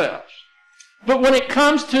themselves. But when it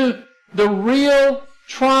comes to the real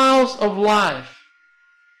trials of life,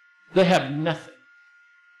 they have nothing.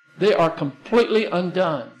 They are completely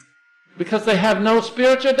undone. Because they have no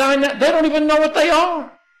spiritual dynamic. They don't even know what they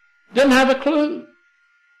are. Didn't have a clue.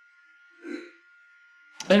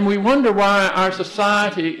 And we wonder why our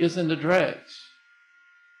society is in the dregs.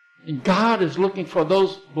 And God is looking for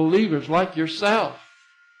those believers like yourself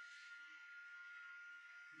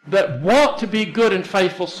that want to be good and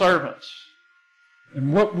faithful servants.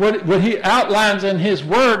 And what he outlines in his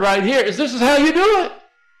word right here is this is how you do it.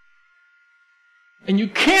 And you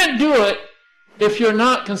can't do it if you're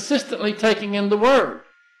not consistently taking in the word.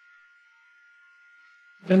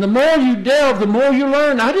 And the more you delve, the more you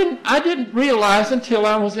learn. I didn't realize until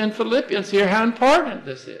I was in Philippians here how important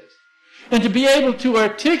this is. And to be able to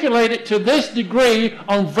articulate it to this degree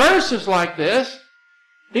on verses like this,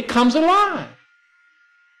 it comes alive.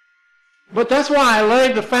 But that's why I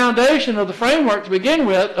laid the foundation of the framework to begin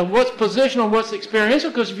with of what's positional, what's experiential,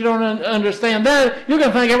 because if you don't understand that, you're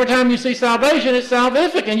going to think every time you see salvation, it's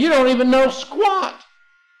salvific, and you don't even know squat.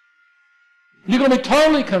 You're going to be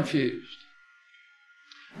totally confused.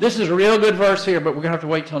 This is a real good verse here, but we're going to have to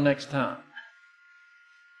wait till next time.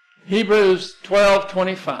 Hebrews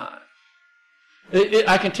 12:25.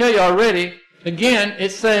 I can tell you already, again,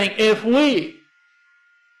 it's saying, if we.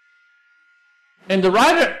 And the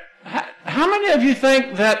writer, how many of you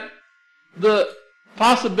think that the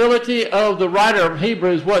possibility of the writer of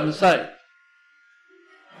Hebrews wasn't saved?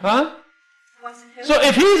 Huh? So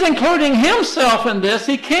if he's including himself in this,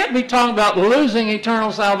 he can't be talking about losing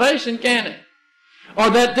eternal salvation, can he? Or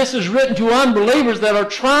that this is written to unbelievers that are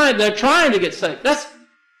trying to get saved. That's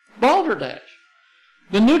balderdash.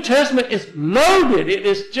 The New Testament is loaded. It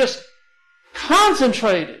is just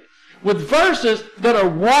concentrated with verses that are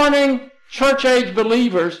warning church-age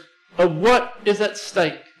believers of what is at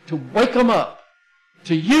stake, to wake them up,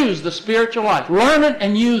 to use the spiritual life. Learn it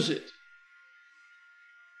and use it.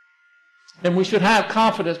 And we should have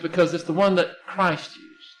confidence because it's the one that Christ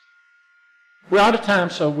used. We're out of time,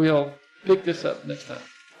 so we'll pick this up next time.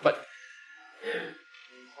 But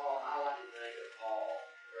Paul, I like to think of Paul,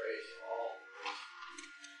 very small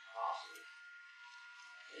apostle.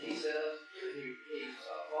 He says he's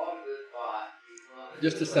fought a good fight.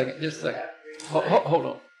 just a second. Hold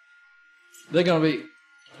on. They're going to be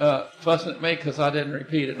fussing at me because I didn't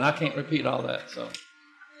repeat it, and I can't repeat all that. So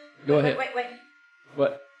go ahead. Wait.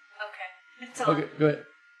 What? Okay. It's on. Okay, go ahead.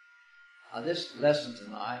 This lesson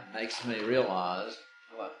tonight makes me realize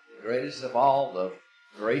what the greatest of all the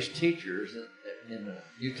grace teachers in the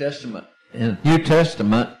New Testament. In the New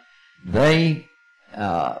Testament,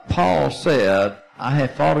 Paul said, "I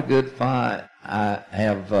have fought a good fight. I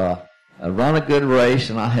have run a good race,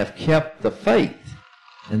 and I have kept the faith."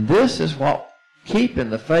 And this is what keeping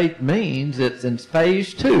the faith means. It's in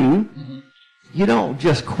phase 2. Mm-hmm. You don't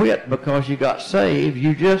just quit because you got saved.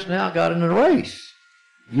 You just now got in the race.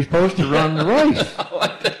 You're supposed to run the race. I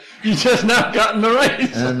like that. You just now got in the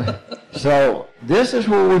race. And so this is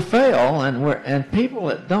where we fail, and people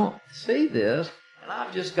that don't see this, and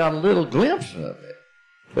I've just got a little glimpse of it,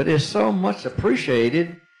 but it's so much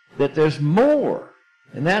appreciated that there's more.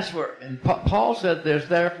 And that's where, and Paul said, "There's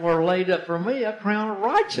therefore laid up for me a crown of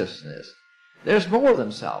righteousness." There's more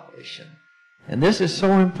than salvation. And this is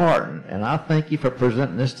so important, and I thank you for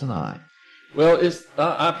presenting this tonight. Well,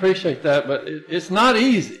 I appreciate that, but it's not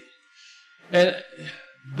easy. And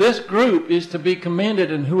this group is to be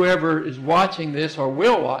commended, and whoever is watching this or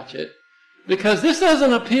will watch it, because this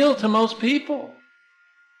doesn't appeal to most people.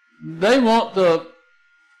 They want the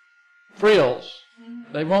frills.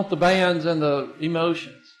 They want the bands and the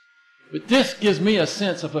emotions. But this gives me a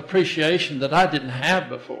sense of appreciation that I didn't have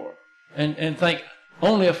before. And think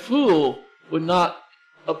only a fool would not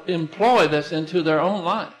employ this into their own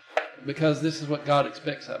life, because this is what God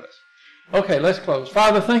expects of us. Okay, let's close.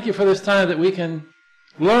 Father, thank you for this time that we can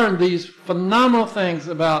learn these phenomenal things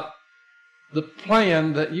about the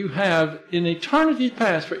plan that you have in eternity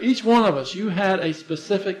past. For each one of us, you had a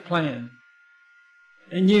specific plan.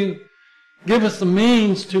 And you give us the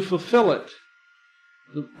means to fulfill it.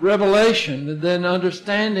 The revelation, and then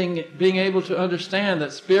understanding, being able to understand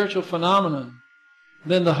that spiritual phenomenon.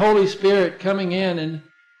 Then the Holy Spirit coming in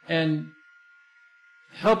and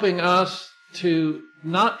helping us to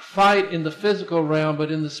not fight in the physical realm,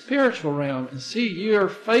 but in the spiritual realm, and see your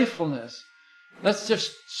faithfulness. That's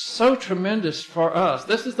just so tremendous for us.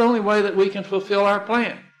 This is the only way that we can fulfill our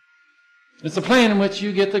plan. It's a plan in which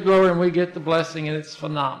you get the glory and we get the blessing, and it's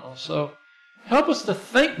phenomenal. So help us to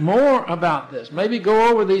think more about this. Maybe go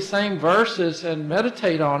over these same verses and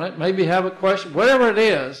meditate on it. Maybe have a question, whatever it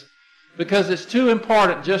is, because it's too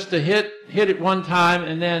important just to hit it one time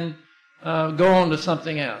and then go on to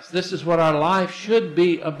something else. This is what our life should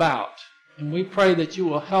be about. And we pray that you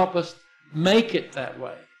will help us make it that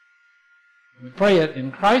way. We pray it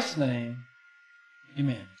in Christ's name.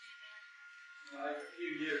 Amen.